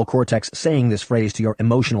cerebral cortex saying this phrase to your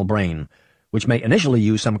emotional brain, which may initially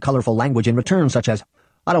use some colorful language in return, such as,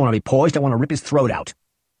 I don't want to be poised, I want to rip his throat out.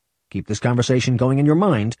 Keep this conversation going in your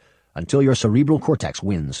mind until your cerebral cortex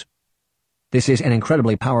wins. This is an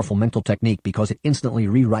incredibly powerful mental technique because it instantly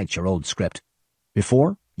rewrites your old script.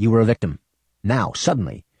 Before, you were a victim. Now,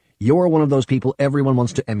 suddenly, you're one of those people everyone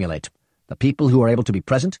wants to emulate, the people who are able to be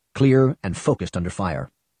present, clear, and focused under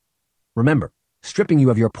fire. Remember, stripping you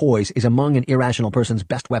of your poise is among an irrational person's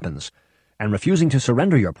best weapons, and refusing to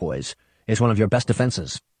surrender your poise is one of your best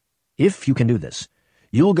defenses. If you can do this,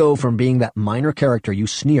 you'll go from being that minor character you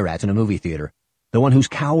sneer at in a movie theater, the one who's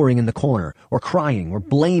cowering in the corner, or crying, or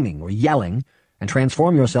blaming, or yelling, and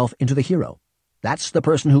transform yourself into the hero. That's the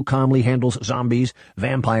person who calmly handles zombies,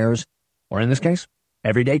 vampires, or in this case,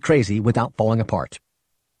 everyday crazy without falling apart.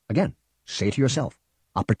 Again, say to yourself,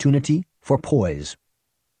 opportunity for poise.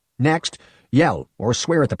 Next, yell or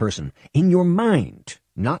swear at the person, in your mind,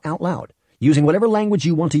 not out loud, using whatever language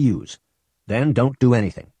you want to use. Then don't do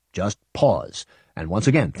anything. Just pause. And once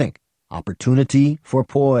again, think, opportunity for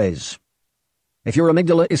poise. If your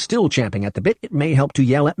amygdala is still champing at the bit, it may help to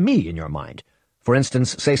yell at me in your mind. For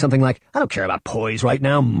instance, say something like, I don't care about poise right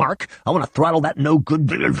now, Mark. I want to throttle that no-good...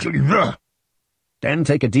 Then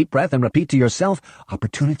take a deep breath and repeat to yourself,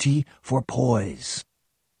 opportunity for poise.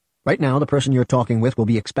 Right now, the person you're talking with will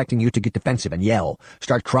be expecting you to get defensive and yell,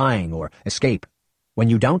 start crying, or escape. When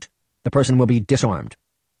you don't, the person will be disarmed.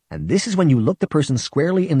 And this is when you look the person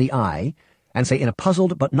squarely in the eye and say in a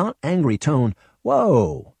puzzled but not angry tone,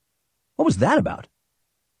 Whoa, what was that about?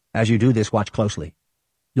 As you do this, watch closely.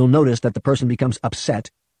 You'll notice that the person becomes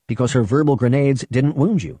upset because her verbal grenades didn't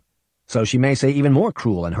wound you, so she may say even more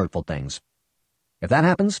cruel and hurtful things. If that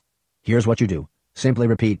happens, here's what you do. Simply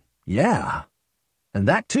repeat, yeah. And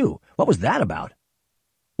that too. What was that about?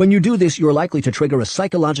 When you do this, you're likely to trigger a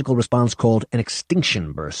psychological response called an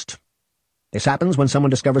extinction burst. This happens when someone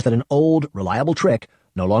discovers that an old, reliable trick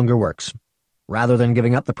no longer works. Rather than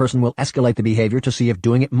giving up, the person will escalate the behavior to see if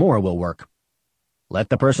doing it more will work. Let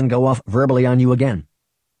the person go off verbally on you again.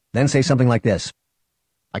 Then say something like this.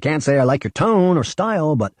 I can't say I like your tone or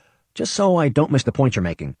style, but just so I don't miss the point you're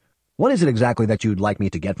making, what is it exactly that you'd like me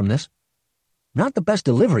to get from this? Not the best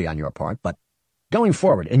delivery on your part, but going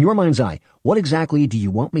forward, in your mind's eye, what exactly do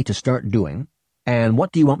you want me to start doing, and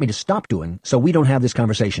what do you want me to stop doing so we don't have this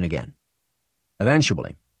conversation again?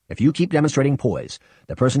 Eventually, if you keep demonstrating poise,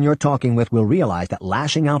 the person you're talking with will realize that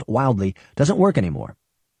lashing out wildly doesn't work anymore.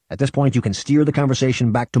 At this point, you can steer the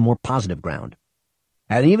conversation back to more positive ground.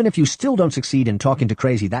 And even if you still don't succeed in talking to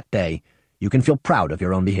Crazy that day, you can feel proud of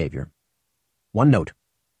your own behavior. One note.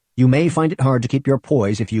 You may find it hard to keep your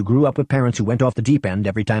poise if you grew up with parents who went off the deep end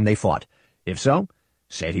every time they fought. If so,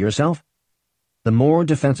 say to yourself, the more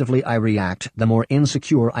defensively I react, the more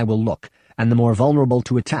insecure I will look, and the more vulnerable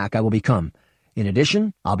to attack I will become. In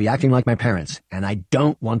addition, I'll be acting like my parents, and I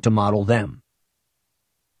don't want to model them.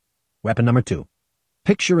 Weapon number 2.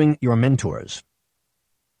 Picturing your mentors.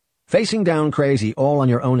 Facing down Crazy all on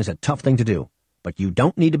your own is a tough thing to do, but you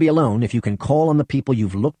don't need to be alone if you can call on the people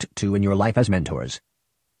you've looked to in your life as mentors.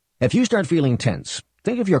 If you start feeling tense,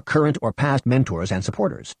 think of your current or past mentors and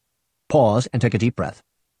supporters. Pause and take a deep breath.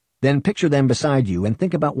 Then picture them beside you and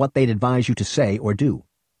think about what they'd advise you to say or do.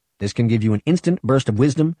 This can give you an instant burst of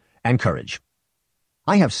wisdom and courage.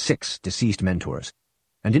 I have 6 deceased mentors,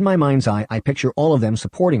 and in my mind's eye, I picture all of them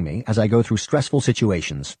supporting me as I go through stressful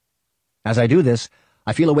situations. As I do this,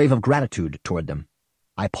 I feel a wave of gratitude toward them.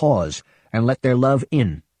 I pause and let their love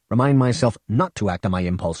in, remind myself not to act on my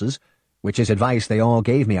impulses, which is advice they all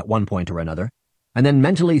gave me at one point or another, and then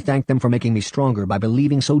mentally thank them for making me stronger by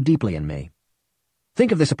believing so deeply in me.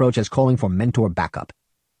 Think of this approach as calling for mentor backup.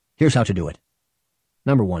 Here's how to do it.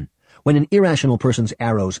 Number 1. When an irrational person's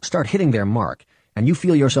arrows start hitting their mark, and you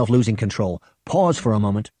feel yourself losing control, pause for a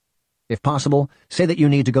moment. If possible, say that you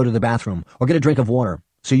need to go to the bathroom or get a drink of water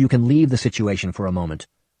so you can leave the situation for a moment.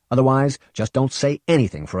 Otherwise, just don't say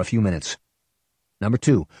anything for a few minutes. Number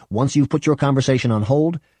 2, once you've put your conversation on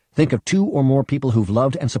hold, think of 2 or more people who've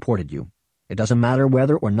loved and supported you. It doesn't matter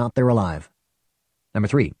whether or not they're alive. Number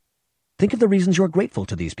 3, think of the reasons you're grateful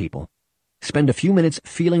to these people. Spend a few minutes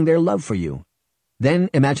feeling their love for you. Then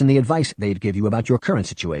imagine the advice they'd give you about your current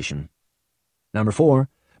situation. Number 4,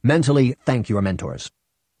 mentally thank your mentors.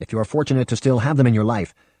 If you're fortunate to still have them in your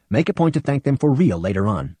life, make a point to thank them for real later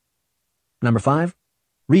on. Number 5,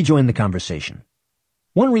 rejoin the conversation.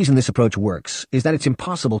 One reason this approach works is that it's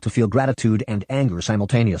impossible to feel gratitude and anger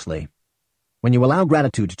simultaneously. When you allow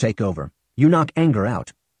gratitude to take over, you knock anger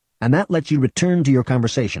out, and that lets you return to your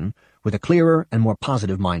conversation with a clearer and more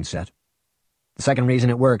positive mindset. The second reason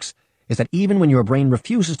it works is that even when your brain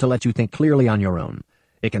refuses to let you think clearly on your own,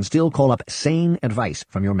 it can still call up sane advice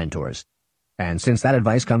from your mentors. And since that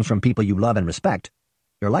advice comes from people you love and respect,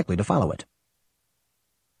 you're likely to follow it.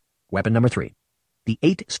 Weapon number 3, the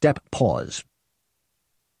 8-step pause.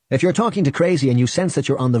 If you're talking to Crazy and you sense that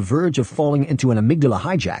you're on the verge of falling into an amygdala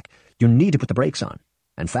hijack, you need to put the brakes on,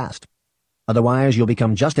 and fast. Otherwise, you'll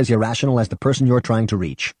become just as irrational as the person you're trying to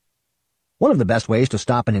reach. One of the best ways to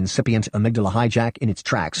stop an incipient amygdala hijack in its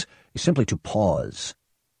tracks is simply to pause.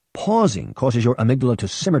 Pausing causes your amygdala to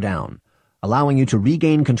simmer down, allowing you to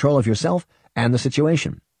regain control of yourself and the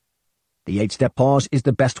situation. The 8-step pause is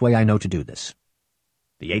the best way I know to do this.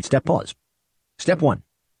 The 8-step pause. Step 1.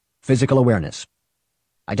 Physical awareness.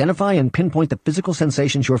 Identify and pinpoint the physical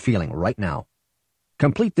sensations you're feeling right now.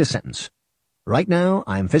 Complete this sentence. Right now,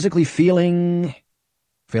 I'm physically feeling...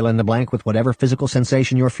 Fill in the blank with whatever physical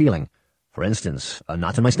sensation you're feeling. For instance, a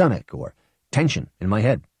knot in my stomach or tension in my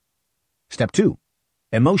head. Step 2.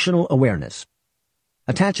 Emotional awareness.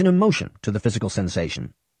 Attach an emotion to the physical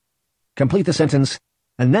sensation. Complete the sentence,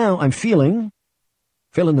 and now I'm feeling...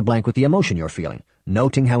 Fill in the blank with the emotion you're feeling.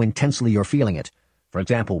 noting how intensely you're feeling it. For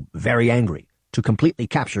example, very angry, to completely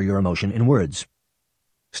capture your emotion in words.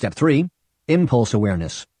 Step 3. Impulse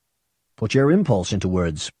awareness. Put your impulse into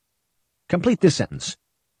words. Complete this sentence.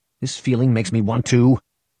 This feeling makes me want to...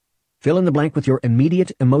 Fill in the blank with your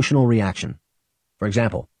immediate emotional reaction. For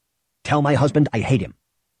example, tell my husband I hate him.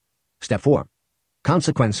 Step 4.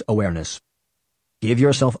 Consequence awareness. Give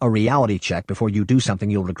yourself a reality check before you do something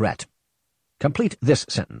you'll regret. Complete this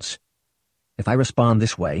sentence. If I respond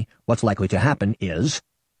this way, what's likely to happen is...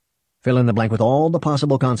 Fill in the blank with all the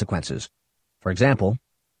possible consequences. For example,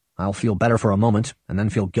 I'll feel better for a moment and then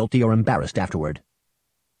feel guilty or embarrassed afterward.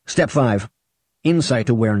 Step 5. Insight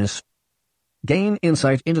awareness. Gain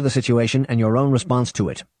insight into the situation and your own response to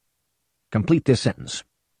it. Complete this sentence.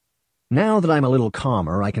 Now that I'm a little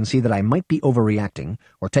calmer, I can see that I might be overreacting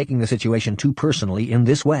or taking the situation too personally in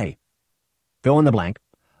this way. Fill in the blank,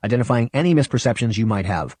 identifying any misperceptions you might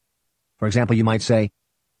have. For example, you might say,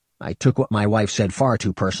 I took what my wife said far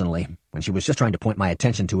too personally, when she was just trying to point my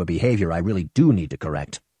attention to a behavior I really do need to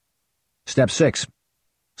correct. Step 6.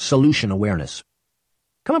 Solution awareness.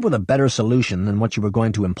 Come up with a better solution than what you were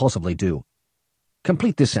going to impulsively do.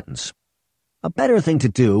 Complete this sentence. A better thing to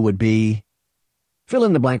do would be... Fill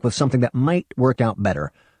in the blank with something that might work out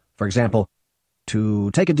better. For example,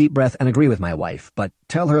 to take a deep breath and agree with my wife, but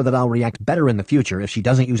tell her that I'll react better in the future if she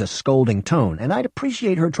doesn't use a scolding tone, and I'd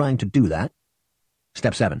appreciate her trying to do that.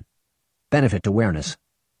 Step 7. Benefit awareness.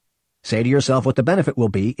 Say to yourself what the benefit will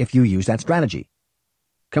be if you use that strategy.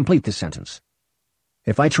 Complete this sentence.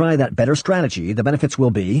 If I try that better strategy, the benefits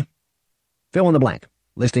will be... Fill in the blank,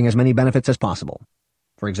 listing as many benefits as possible.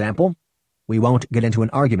 For example, we won't get into an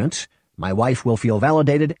argument, my wife will feel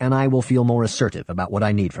validated, and I will feel more assertive about what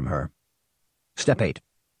I need from her. Step 8.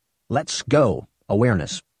 Let's go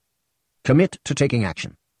awareness. Commit to taking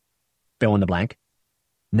action. Fill in the blank.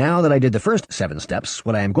 Now that I did the first 7 steps,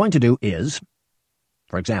 what I am going to do is,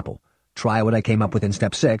 for example, try what I came up with in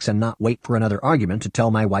step 6 and not wait for another argument to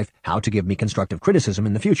tell my wife how to give me constructive criticism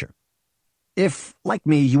in the future. If, like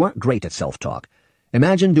me, you aren't great at self-talk,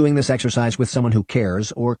 imagine doing this exercise with someone who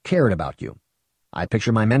cares or cared about you. I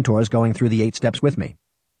picture my mentors going through the 8 steps with me.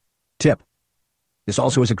 Tip. This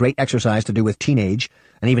also is a great exercise to do with teenage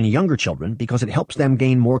and even younger children because it helps them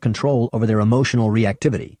gain more control over their emotional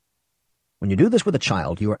reactivity. When you do this with a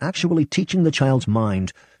child, you are actually teaching the child's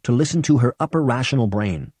mind to listen to her upper rational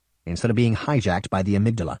brain, instead of being hijacked by the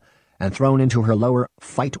amygdala and thrown into her lower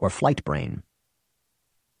fight or flight brain.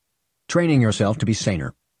 Training yourself to be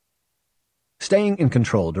saner. Staying in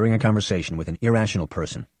control during a conversation with an irrational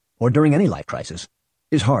person, or during any life crisis,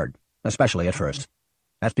 is hard, especially at first.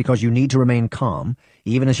 That's because you need to remain calm,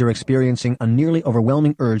 even as you're experiencing a nearly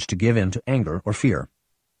overwhelming urge to give in to anger or fear.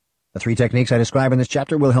 The 3 techniques I describe in this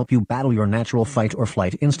chapter will help you battle your natural fight or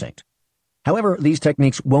flight instinct. However, these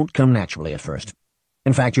techniques won't come naturally at first.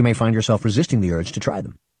 In fact, you may find yourself resisting the urge to try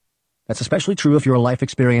them. That's especially true if your life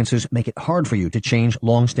experiences make it hard for you to change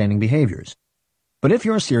long-standing behaviors. But if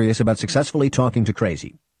you're serious about successfully talking to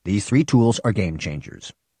crazy, these 3 tools are game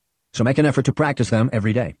changers. So make an effort to practice them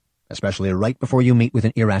every day, especially right before you meet with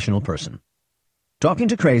an irrational person. Talking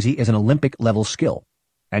to crazy is an Olympic-level skill,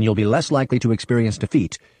 and you'll be less likely to experience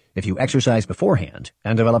defeat if you exercise beforehand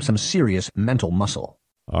and develop some serious mental muscle.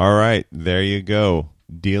 All right, there you go.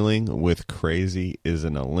 Dealing with crazy is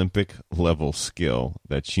an Olympic-level skill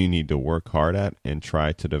that you need to work hard at and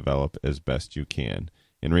try to develop as best you can.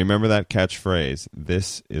 And remember that catchphrase,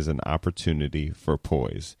 this is an opportunity for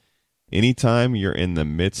poise. Anytime you're in the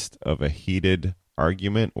midst of a heated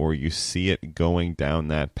argument or you see it going down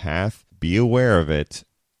that path, be aware of it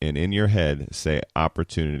and in your head say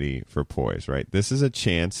opportunity for poise, right? This is a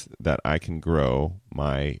chance that I can grow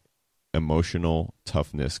my emotional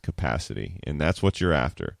toughness capacity, and that's what you're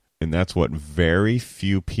after. And that's what very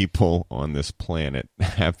few people on this planet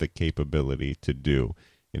have the capability to do.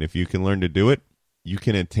 And if you can learn to do it, you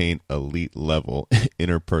can attain elite level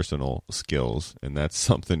interpersonal skills, and that's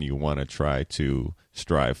something you want to try to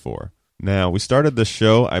strive for. Now, we started the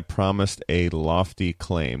show, I promised a lofty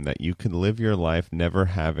claim that you can live your life never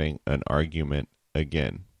having an argument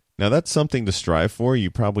again. Now, that's something to strive for.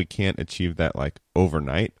 You probably can't achieve that like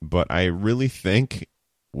overnight, but I really think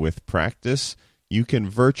with practice, you can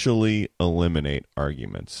virtually eliminate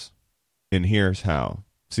arguments. And here's how.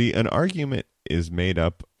 See, an argument is made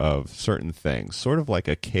up of certain things, sort of like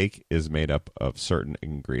a cake is made up of certain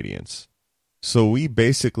ingredients. So we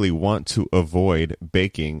basically want to avoid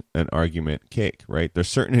baking an argument cake, right? There's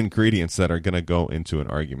certain ingredients that are going to go into an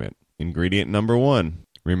argument. Ingredient number 1,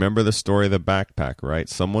 remember the story of the backpack, right?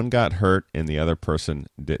 Someone got hurt and the other person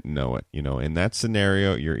didn't know it. You know, in that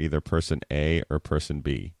scenario, you're either person A or person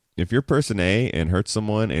B. If you're person A and hurt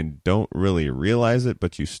someone and don't really realize it,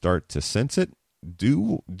 but you start to sense it,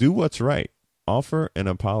 do what's right. Offer an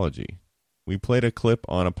apology. We played a clip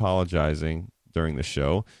on apologizing during the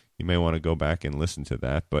show. You may want to go back and listen to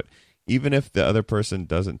that. But even if the other person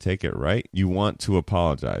doesn't take it right, you want to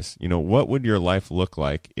apologize. You know, what would your life look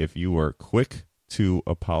like if you were quick to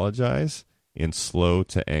apologize and slow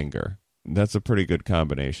to anger? That's a pretty good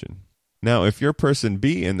combination. Now, if you're person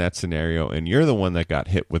B in that scenario and you're the one that got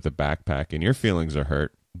hit with a backpack and your feelings are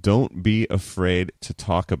hurt, don't be afraid to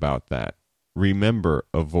talk about that. Remember,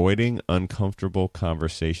 avoiding uncomfortable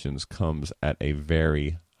conversations comes at a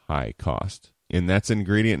very high cost. And that's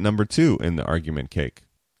ingredient number 2 in the argument cake.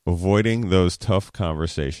 Avoiding those tough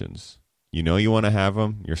conversations. You know you want to have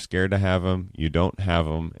them, you're scared to have them, you don't have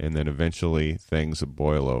them, and then eventually things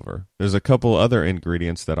boil over. There's a couple other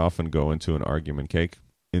ingredients that often go into an argument cake,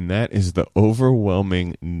 and that is the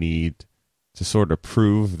overwhelming need to sort of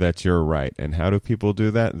prove that you're right. And how do people do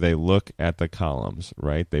that? They look at the columns,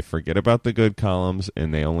 right? They forget about the good columns,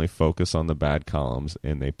 and they only focus on the bad columns,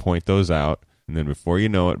 and they point those out. And then before you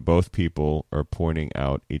know it, both people are pointing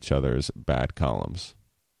out each other's bad columns.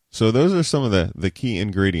 So those are some of the key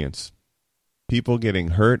ingredients. People getting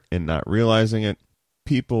hurt and not realizing it.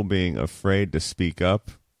 People being afraid to speak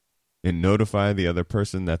up and notify the other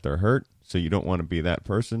person that they're hurt, so you don't want to be that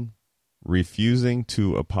person. Refusing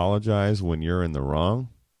to apologize when you're in the wrong.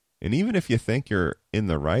 And even if you think you're in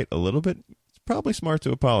the right a little bit, it's probably smart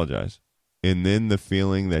to apologize. And then the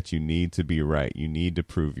feeling that you need to be right. You need to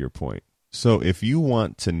prove your point. So if you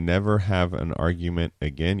want to never have an argument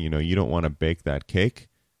again, you know, you don't want to bake that cake,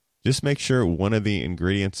 just make sure one of the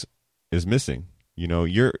ingredients is missing. You know,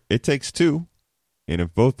 it takes 2. And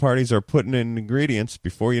if both parties are putting in ingredients,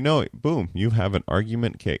 before you know it, boom, you have an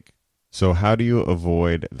argument cake. So how do you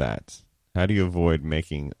avoid that? How do you avoid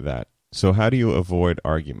making that? So how do you avoid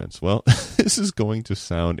arguments? Well, this is going to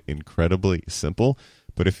sound incredibly simple,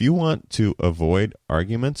 but if you want to avoid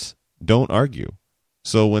arguments, don't argue.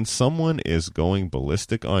 So when someone is going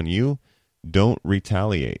ballistic on you, don't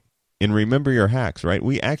retaliate. And remember your hacks, right?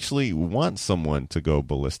 We actually want someone to go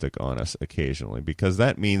ballistic on us occasionally because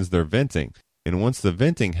that means they're venting. And once the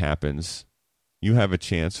venting happens, you have a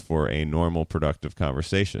chance for a normal, productive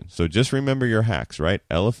conversation. So just remember your hacks, right?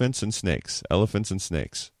 Elephants and snakes. Elephants and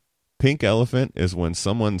snakes. Pink elephant is when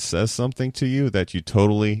someone says something to you that you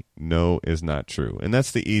totally know is not true. And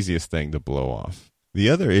that's the easiest thing to blow off. The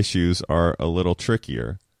other issues are a little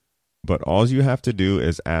trickier, but all you have to do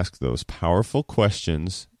is ask those powerful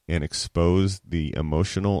questions and expose the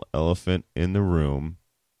emotional elephant in the room,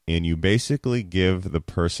 and you basically give the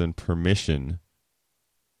person permission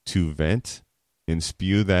to vent and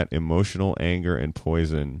spew that emotional anger and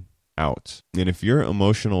poison out. And if your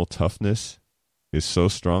emotional toughness is so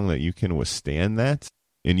strong that you can withstand that,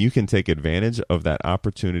 and you can take advantage of that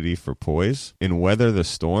opportunity for poise and weather the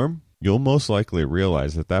storm, you'll most likely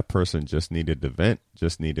realize that that person just needed to vent,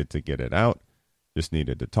 just needed to get it out, just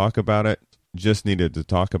needed to talk about it, just needed to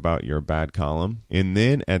talk about your bad column. And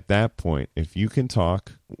then at that point, if you can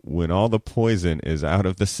talk when all the poison is out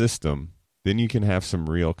of the system, then you can have some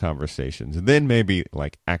real conversations. And then maybe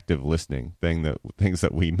like active listening, things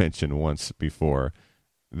that we mentioned once before,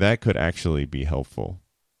 that could actually be helpful.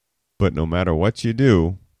 But no matter what you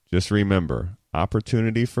do, just remember,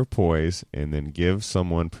 opportunity for poise, and then give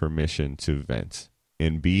someone permission to vent.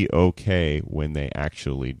 And be okay when they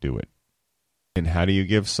actually do it. And how do you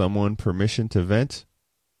give someone permission to vent?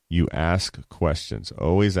 You ask questions.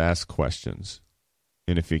 Always ask questions.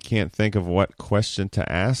 And if you can't think of what question to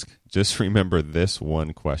ask, just remember this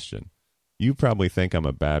one question. You probably think I'm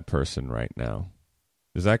a bad person right now.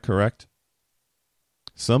 Is that correct?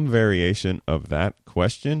 Some variation of that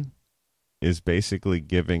question is basically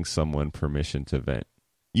giving someone permission to vent.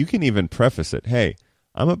 You can even preface it. Hey,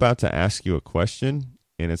 I'm about to ask you a question,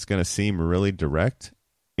 and it's going to seem really direct.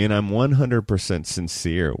 And I'm 100%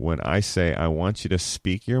 sincere when I say I want you to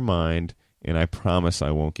speak your mind, and I promise I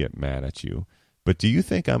won't get mad at you. But do you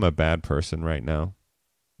think I'm a bad person right now?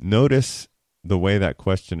 Notice the way that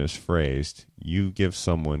question is phrased. You give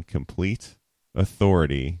someone complete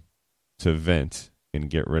authority to vent and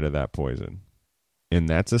get rid of that poison. And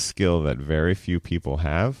that's a skill that very few people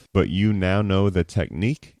have, but you now know the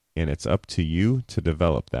technique, and it's up to you to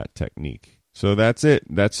develop that technique. So that's it.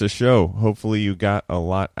 That's the show. Hopefully you got a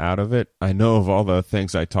lot out of it. I know of all the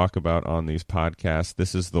things I talk about on these podcasts,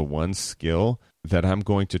 this is the one skill that I'm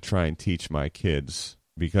going to try and teach my kids,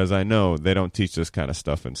 because I know they don't teach this kind of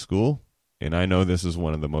stuff in school, and I know this is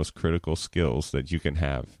one of the most critical skills that you can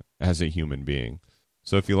have as a human being.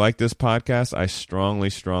 So if you like this podcast, I strongly,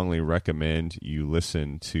 strongly recommend you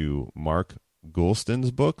listen to Mark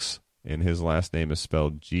Goulston's books, and his last name is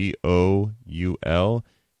spelled Goulston.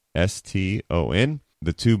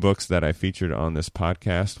 The two books that I featured on this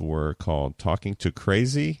podcast were called Talking to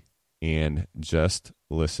Crazy and Just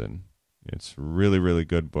Listen. It's really, really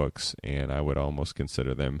good books, and I would almost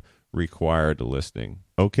consider them required listening.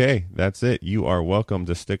 Okay, that's it. You are welcome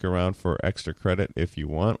to stick around for extra credit if you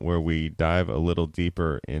want, where we dive a little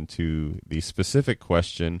deeper into the specific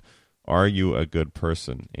question, are you a good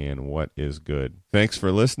person, and what is good? Thanks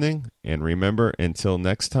for listening, and remember, until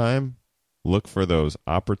next time, look for those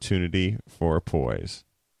opportunity for poise.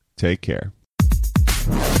 Take care.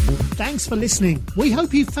 Thanks for listening. We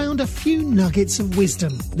hope you found a few nuggets of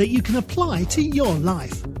wisdom that you can apply to your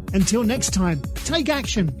life. Until next time, take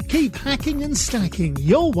action. Keep hacking and stacking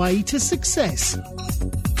your way to success.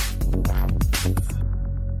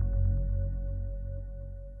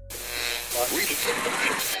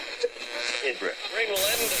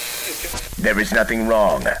 There is nothing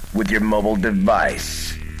wrong with your mobile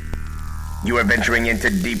device. You are venturing into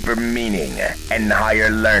deeper meaning and higher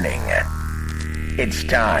learning. It's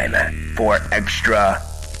time for Extra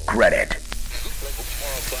Credit.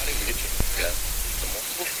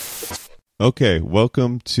 Okay,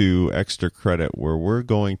 welcome to Extra Credit, where we're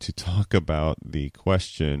going to talk about the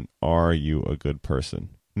question, are you a good person?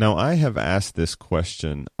 Now, I have asked this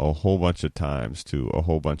question a whole bunch of times to a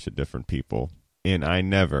whole bunch of different people, and I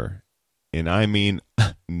never, and I mean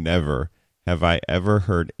never, have I ever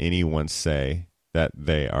heard anyone say that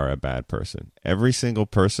they are a bad person. Every single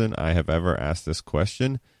person I have ever asked this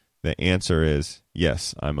question, the answer is,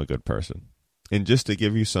 yes, I'm a good person. And just to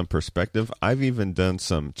give you some perspective, I've even done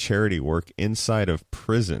some charity work inside of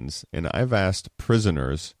prisons, and I've asked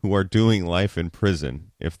prisoners who are doing life in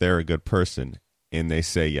prison if they're a good person, and they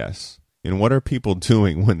say yes. And what are people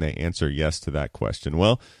doing when they answer yes to that question?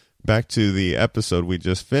 Well, back to the episode we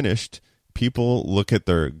just finished, people look at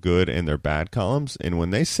their good and their bad columns, and when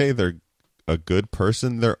they say they're a good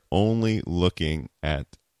person, they're only looking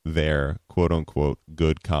at their quote-unquote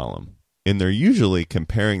good column. And they're usually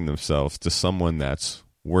comparing themselves to someone that's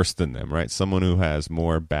worse than them, right? Someone who has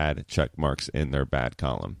more bad check marks in their bad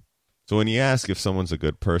column. So when you ask if someone's a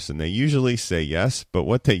good person, they usually say yes, but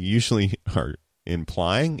what they usually are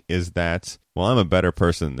implying is that, well, I'm a better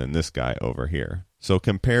person than this guy over here. So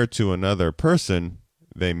compared to another person,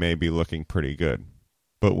 they may be looking pretty good.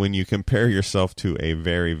 But when you compare yourself to a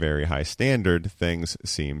very, very high standard, things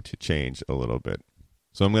seem to change a little bit.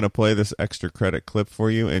 So I'm going to play this extra credit clip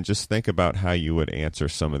for you and just think about how you would answer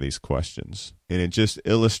some of these questions. And it just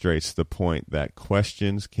illustrates the point that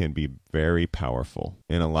questions can be very powerful.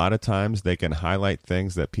 And a lot of times they can highlight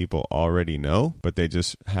things that people already know, but they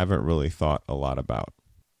just haven't really thought a lot about.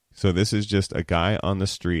 So this is just a guy on the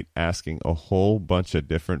street asking a whole bunch of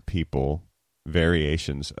different people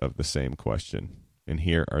variations of the same question. And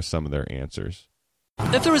here are some of their answers.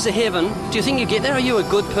 If there is a heaven, do you think you get there? Are you a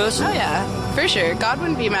good person? Oh, yeah, for sure. God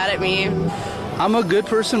wouldn't be mad at me. I'm a good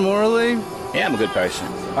person morally. Yeah, I'm a good person.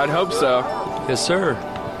 I'd hope so. Yes, sir.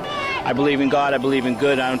 I believe in God. I believe in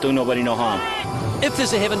good. I don't do nobody no harm. If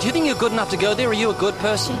there's a heaven, do you think you're good enough to go there? Are you a good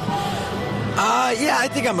person? Yeah, I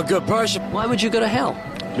think I'm a good person. Why would you go to hell?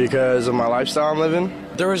 Because of my lifestyle I'm living.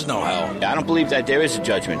 There is no hell. I don't believe that there is a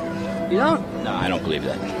judgment. You don't? No, I don't believe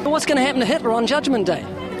that. But what's going to happen to Hitler on Judgment Day?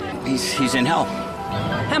 He's in hell.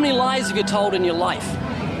 How many lies have you told in your life?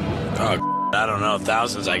 Oh, I don't know.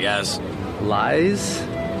 Thousands, I guess. Lies?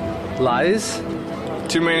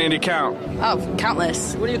 Too many to count. Oh,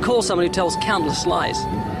 countless. What do you call someone who tells countless lies?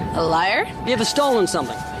 A liar? Have you ever stolen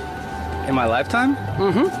something? In my lifetime?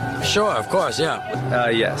 Mm-hmm. Sure, of course, yeah.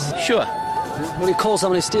 Yes. Sure. What do you call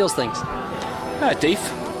someone who steals things? A thief.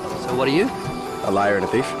 So what are you? A liar and a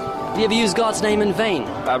thief. Have you ever used God's name in vain?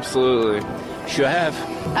 Absolutely. Sure have.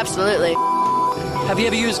 Absolutely. Have you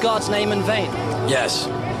ever used God's name in vain? Yes.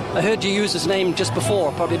 I heard you use his name just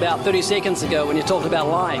before, probably about 30 seconds ago when you talked about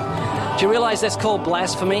lying. Do you realize that's called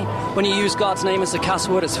blasphemy? When you use God's name as a cuss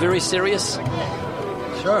word, it's very serious.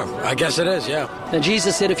 Sure, I guess it is, yeah. Now,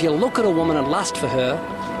 Jesus said if you look at a woman and lust for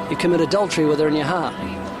her, you commit adultery with her in your heart.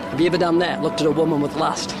 Have you ever done that? Looked at a woman with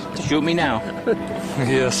lust? Shoot me now.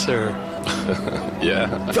 Yes, sir.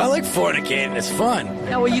 Yeah. I like fornicating. It's fun.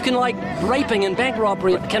 Yeah, well, you can like raping and bank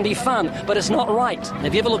robbery. It can be fun, but it's not right.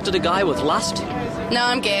 Have you ever looked at a guy with lust? No,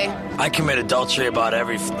 I'm gay. I commit adultery about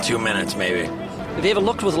every 2 minutes, maybe. Have you ever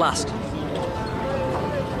looked with lust?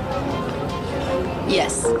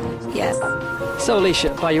 Yes. Yes. So,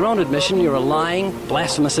 Alicia, by your own admission, you're a lying,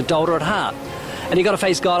 blasphemous adulterer at heart. And you've got to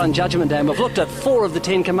face God on Judgment Day. And we've looked at 4 of the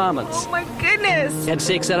 10 Commandments. Oh, my goodness. You had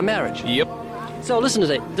sex out of marriage. Yep. So listen to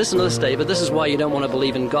this, David. This is why you don't want to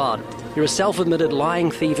believe in God. You're a self-admitted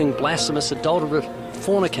lying, thieving, blasphemous, adulterous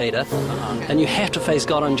fornicator, and you have to face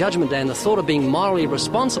God on Judgment Day, and the thought of being morally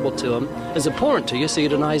responsible to him is abhorrent to you, so you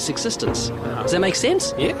deny his existence. Does that make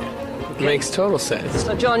sense? Yeah. It makes total sense.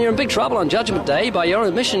 So, John, you're in big trouble on Judgment Day. By your own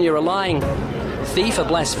admission, you're a lying thief, a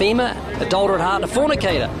blasphemer, adulterer at heart, and a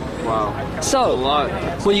fornicator. Wow. So, a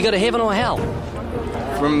lot. Will you go to heaven or hell?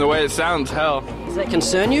 From the way it sounds, hell. Does that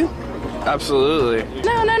concern you? Absolutely.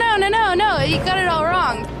 No, you got it all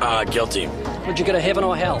wrong. Guilty. Would you go to heaven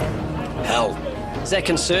or hell? Hell. Does that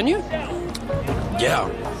concern you? Yeah.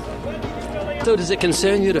 So does it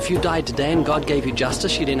concern you that if you died today and God gave you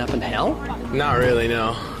justice, you'd end up in hell? Not really,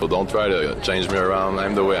 no. Well, don't try to change me around.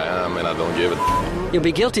 I'm the way I am, and I don't give it. You'll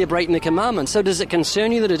be guilty of breaking the commandments. So does it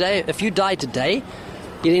concern you that today, if you died today,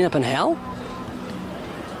 you'd end up in hell?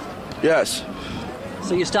 Yes.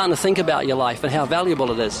 So you're starting to think about your life and how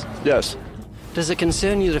valuable it is? Yes. Does it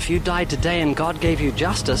concern you that if you died today and God gave you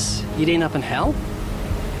justice, you'd end up in hell?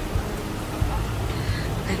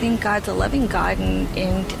 I think God's a loving God,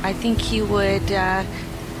 and I think He would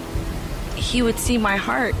see my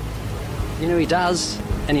heart. You know, He does,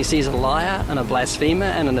 and He sees a liar and a blasphemer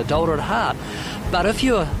and an adulterer at heart. But if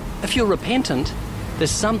you're repentant, there's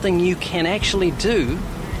something you can actually do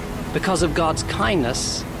because of God's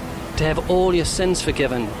kindness to have all your sins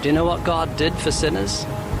forgiven. Do you know what God did for sinners?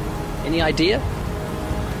 Any idea?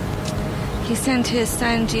 He sent His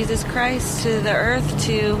Son, Jesus Christ, to the earth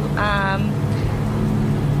to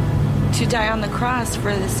die on the cross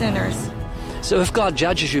for the sinners. So if God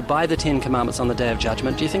judges you by the Ten Commandments on the Day of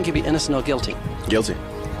Judgment, do you think you'd be innocent or guilty? Guilty.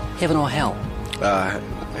 Heaven or hell?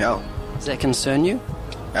 Hell. Does that concern you?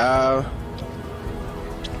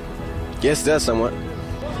 Yes, it does somewhat.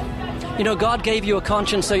 You know, God gave you a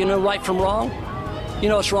conscience so you know right from wrong. You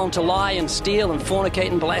know it's wrong to lie and steal and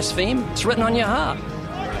fornicate and blaspheme. It's written on your heart.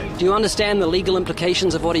 Do you understand the legal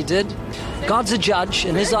implications of what He did? God's a judge.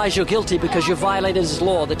 In His eyes, you're guilty because you violated His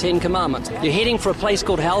law, the Ten Commandments. You're heading for a place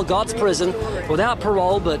called hell, God's prison, without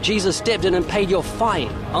parole, but Jesus stepped in and paid your fine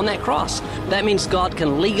on that cross. That means God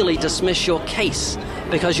can legally dismiss your case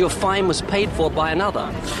because your fine was paid for by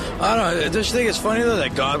another. I don't know. Don't you think it's funny, though,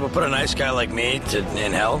 that God will put a nice guy like me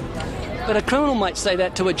in hell? But a criminal might say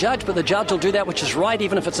that to a judge, but the judge will do that which is right,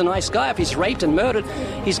 even if it's a nice guy. If he's raped and murdered,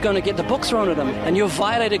 he's going to get the book thrown at him. And you've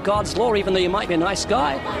violated God's law, even though you might be a nice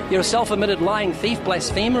guy. You're a self-admitted lying thief,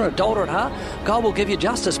 blasphemer, adulterer at heart. God will give you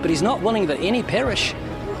justice, but He's not willing that any perish.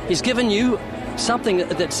 He's given you something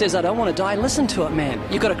that says, I don't want to die. Listen to it, man.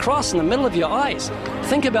 You've got a cross in the middle of your eyes.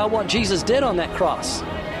 Think about what Jesus did on that cross.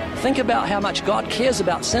 Think about how much God cares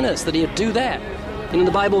about sinners, that He'd do that. And in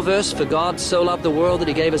the Bible verse, for God so loved the world that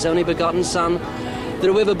He gave His only begotten Son, that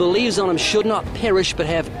whoever believes on Him should not perish but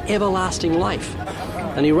have everlasting life.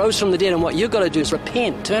 And He rose from the dead, and what you've got to do is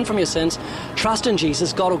repent, turn from your sins, trust in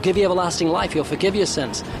Jesus. God will give you everlasting life. He'll forgive your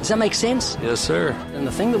sins. Does that make sense? Yes, sir. And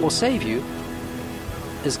the thing that will save you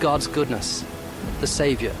is God's goodness, the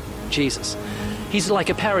Savior, Jesus. He's like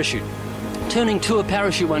a parachute. Turning to a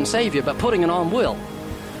parachute won't save you, but putting it on will.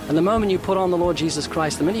 And the moment you put on the Lord Jesus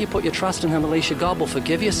Christ, the minute you put your trust in Him, Alicia, God will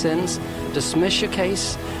forgive your sins, dismiss your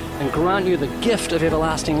case, and grant you the gift of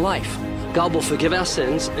everlasting life. God will forgive our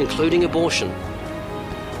sins, including abortion,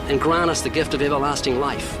 and grant us the gift of everlasting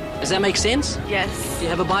life. Does that make sense? Yes. Do you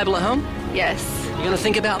have a Bible at home? Yes. You going to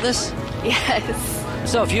think about this?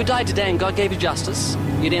 Yes. So if you died today and God gave you justice,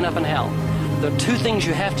 you'd end up in hell. There are two things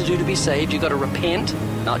you have to do to be saved. You've got to repent,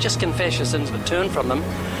 not just confess your sins, but turn from them,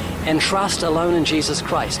 and trust alone in Jesus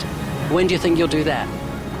Christ. When do you think you'll do that?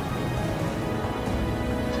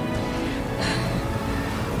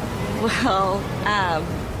 Well,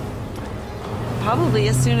 probably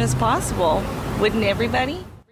as soon as possible. Wouldn't everybody?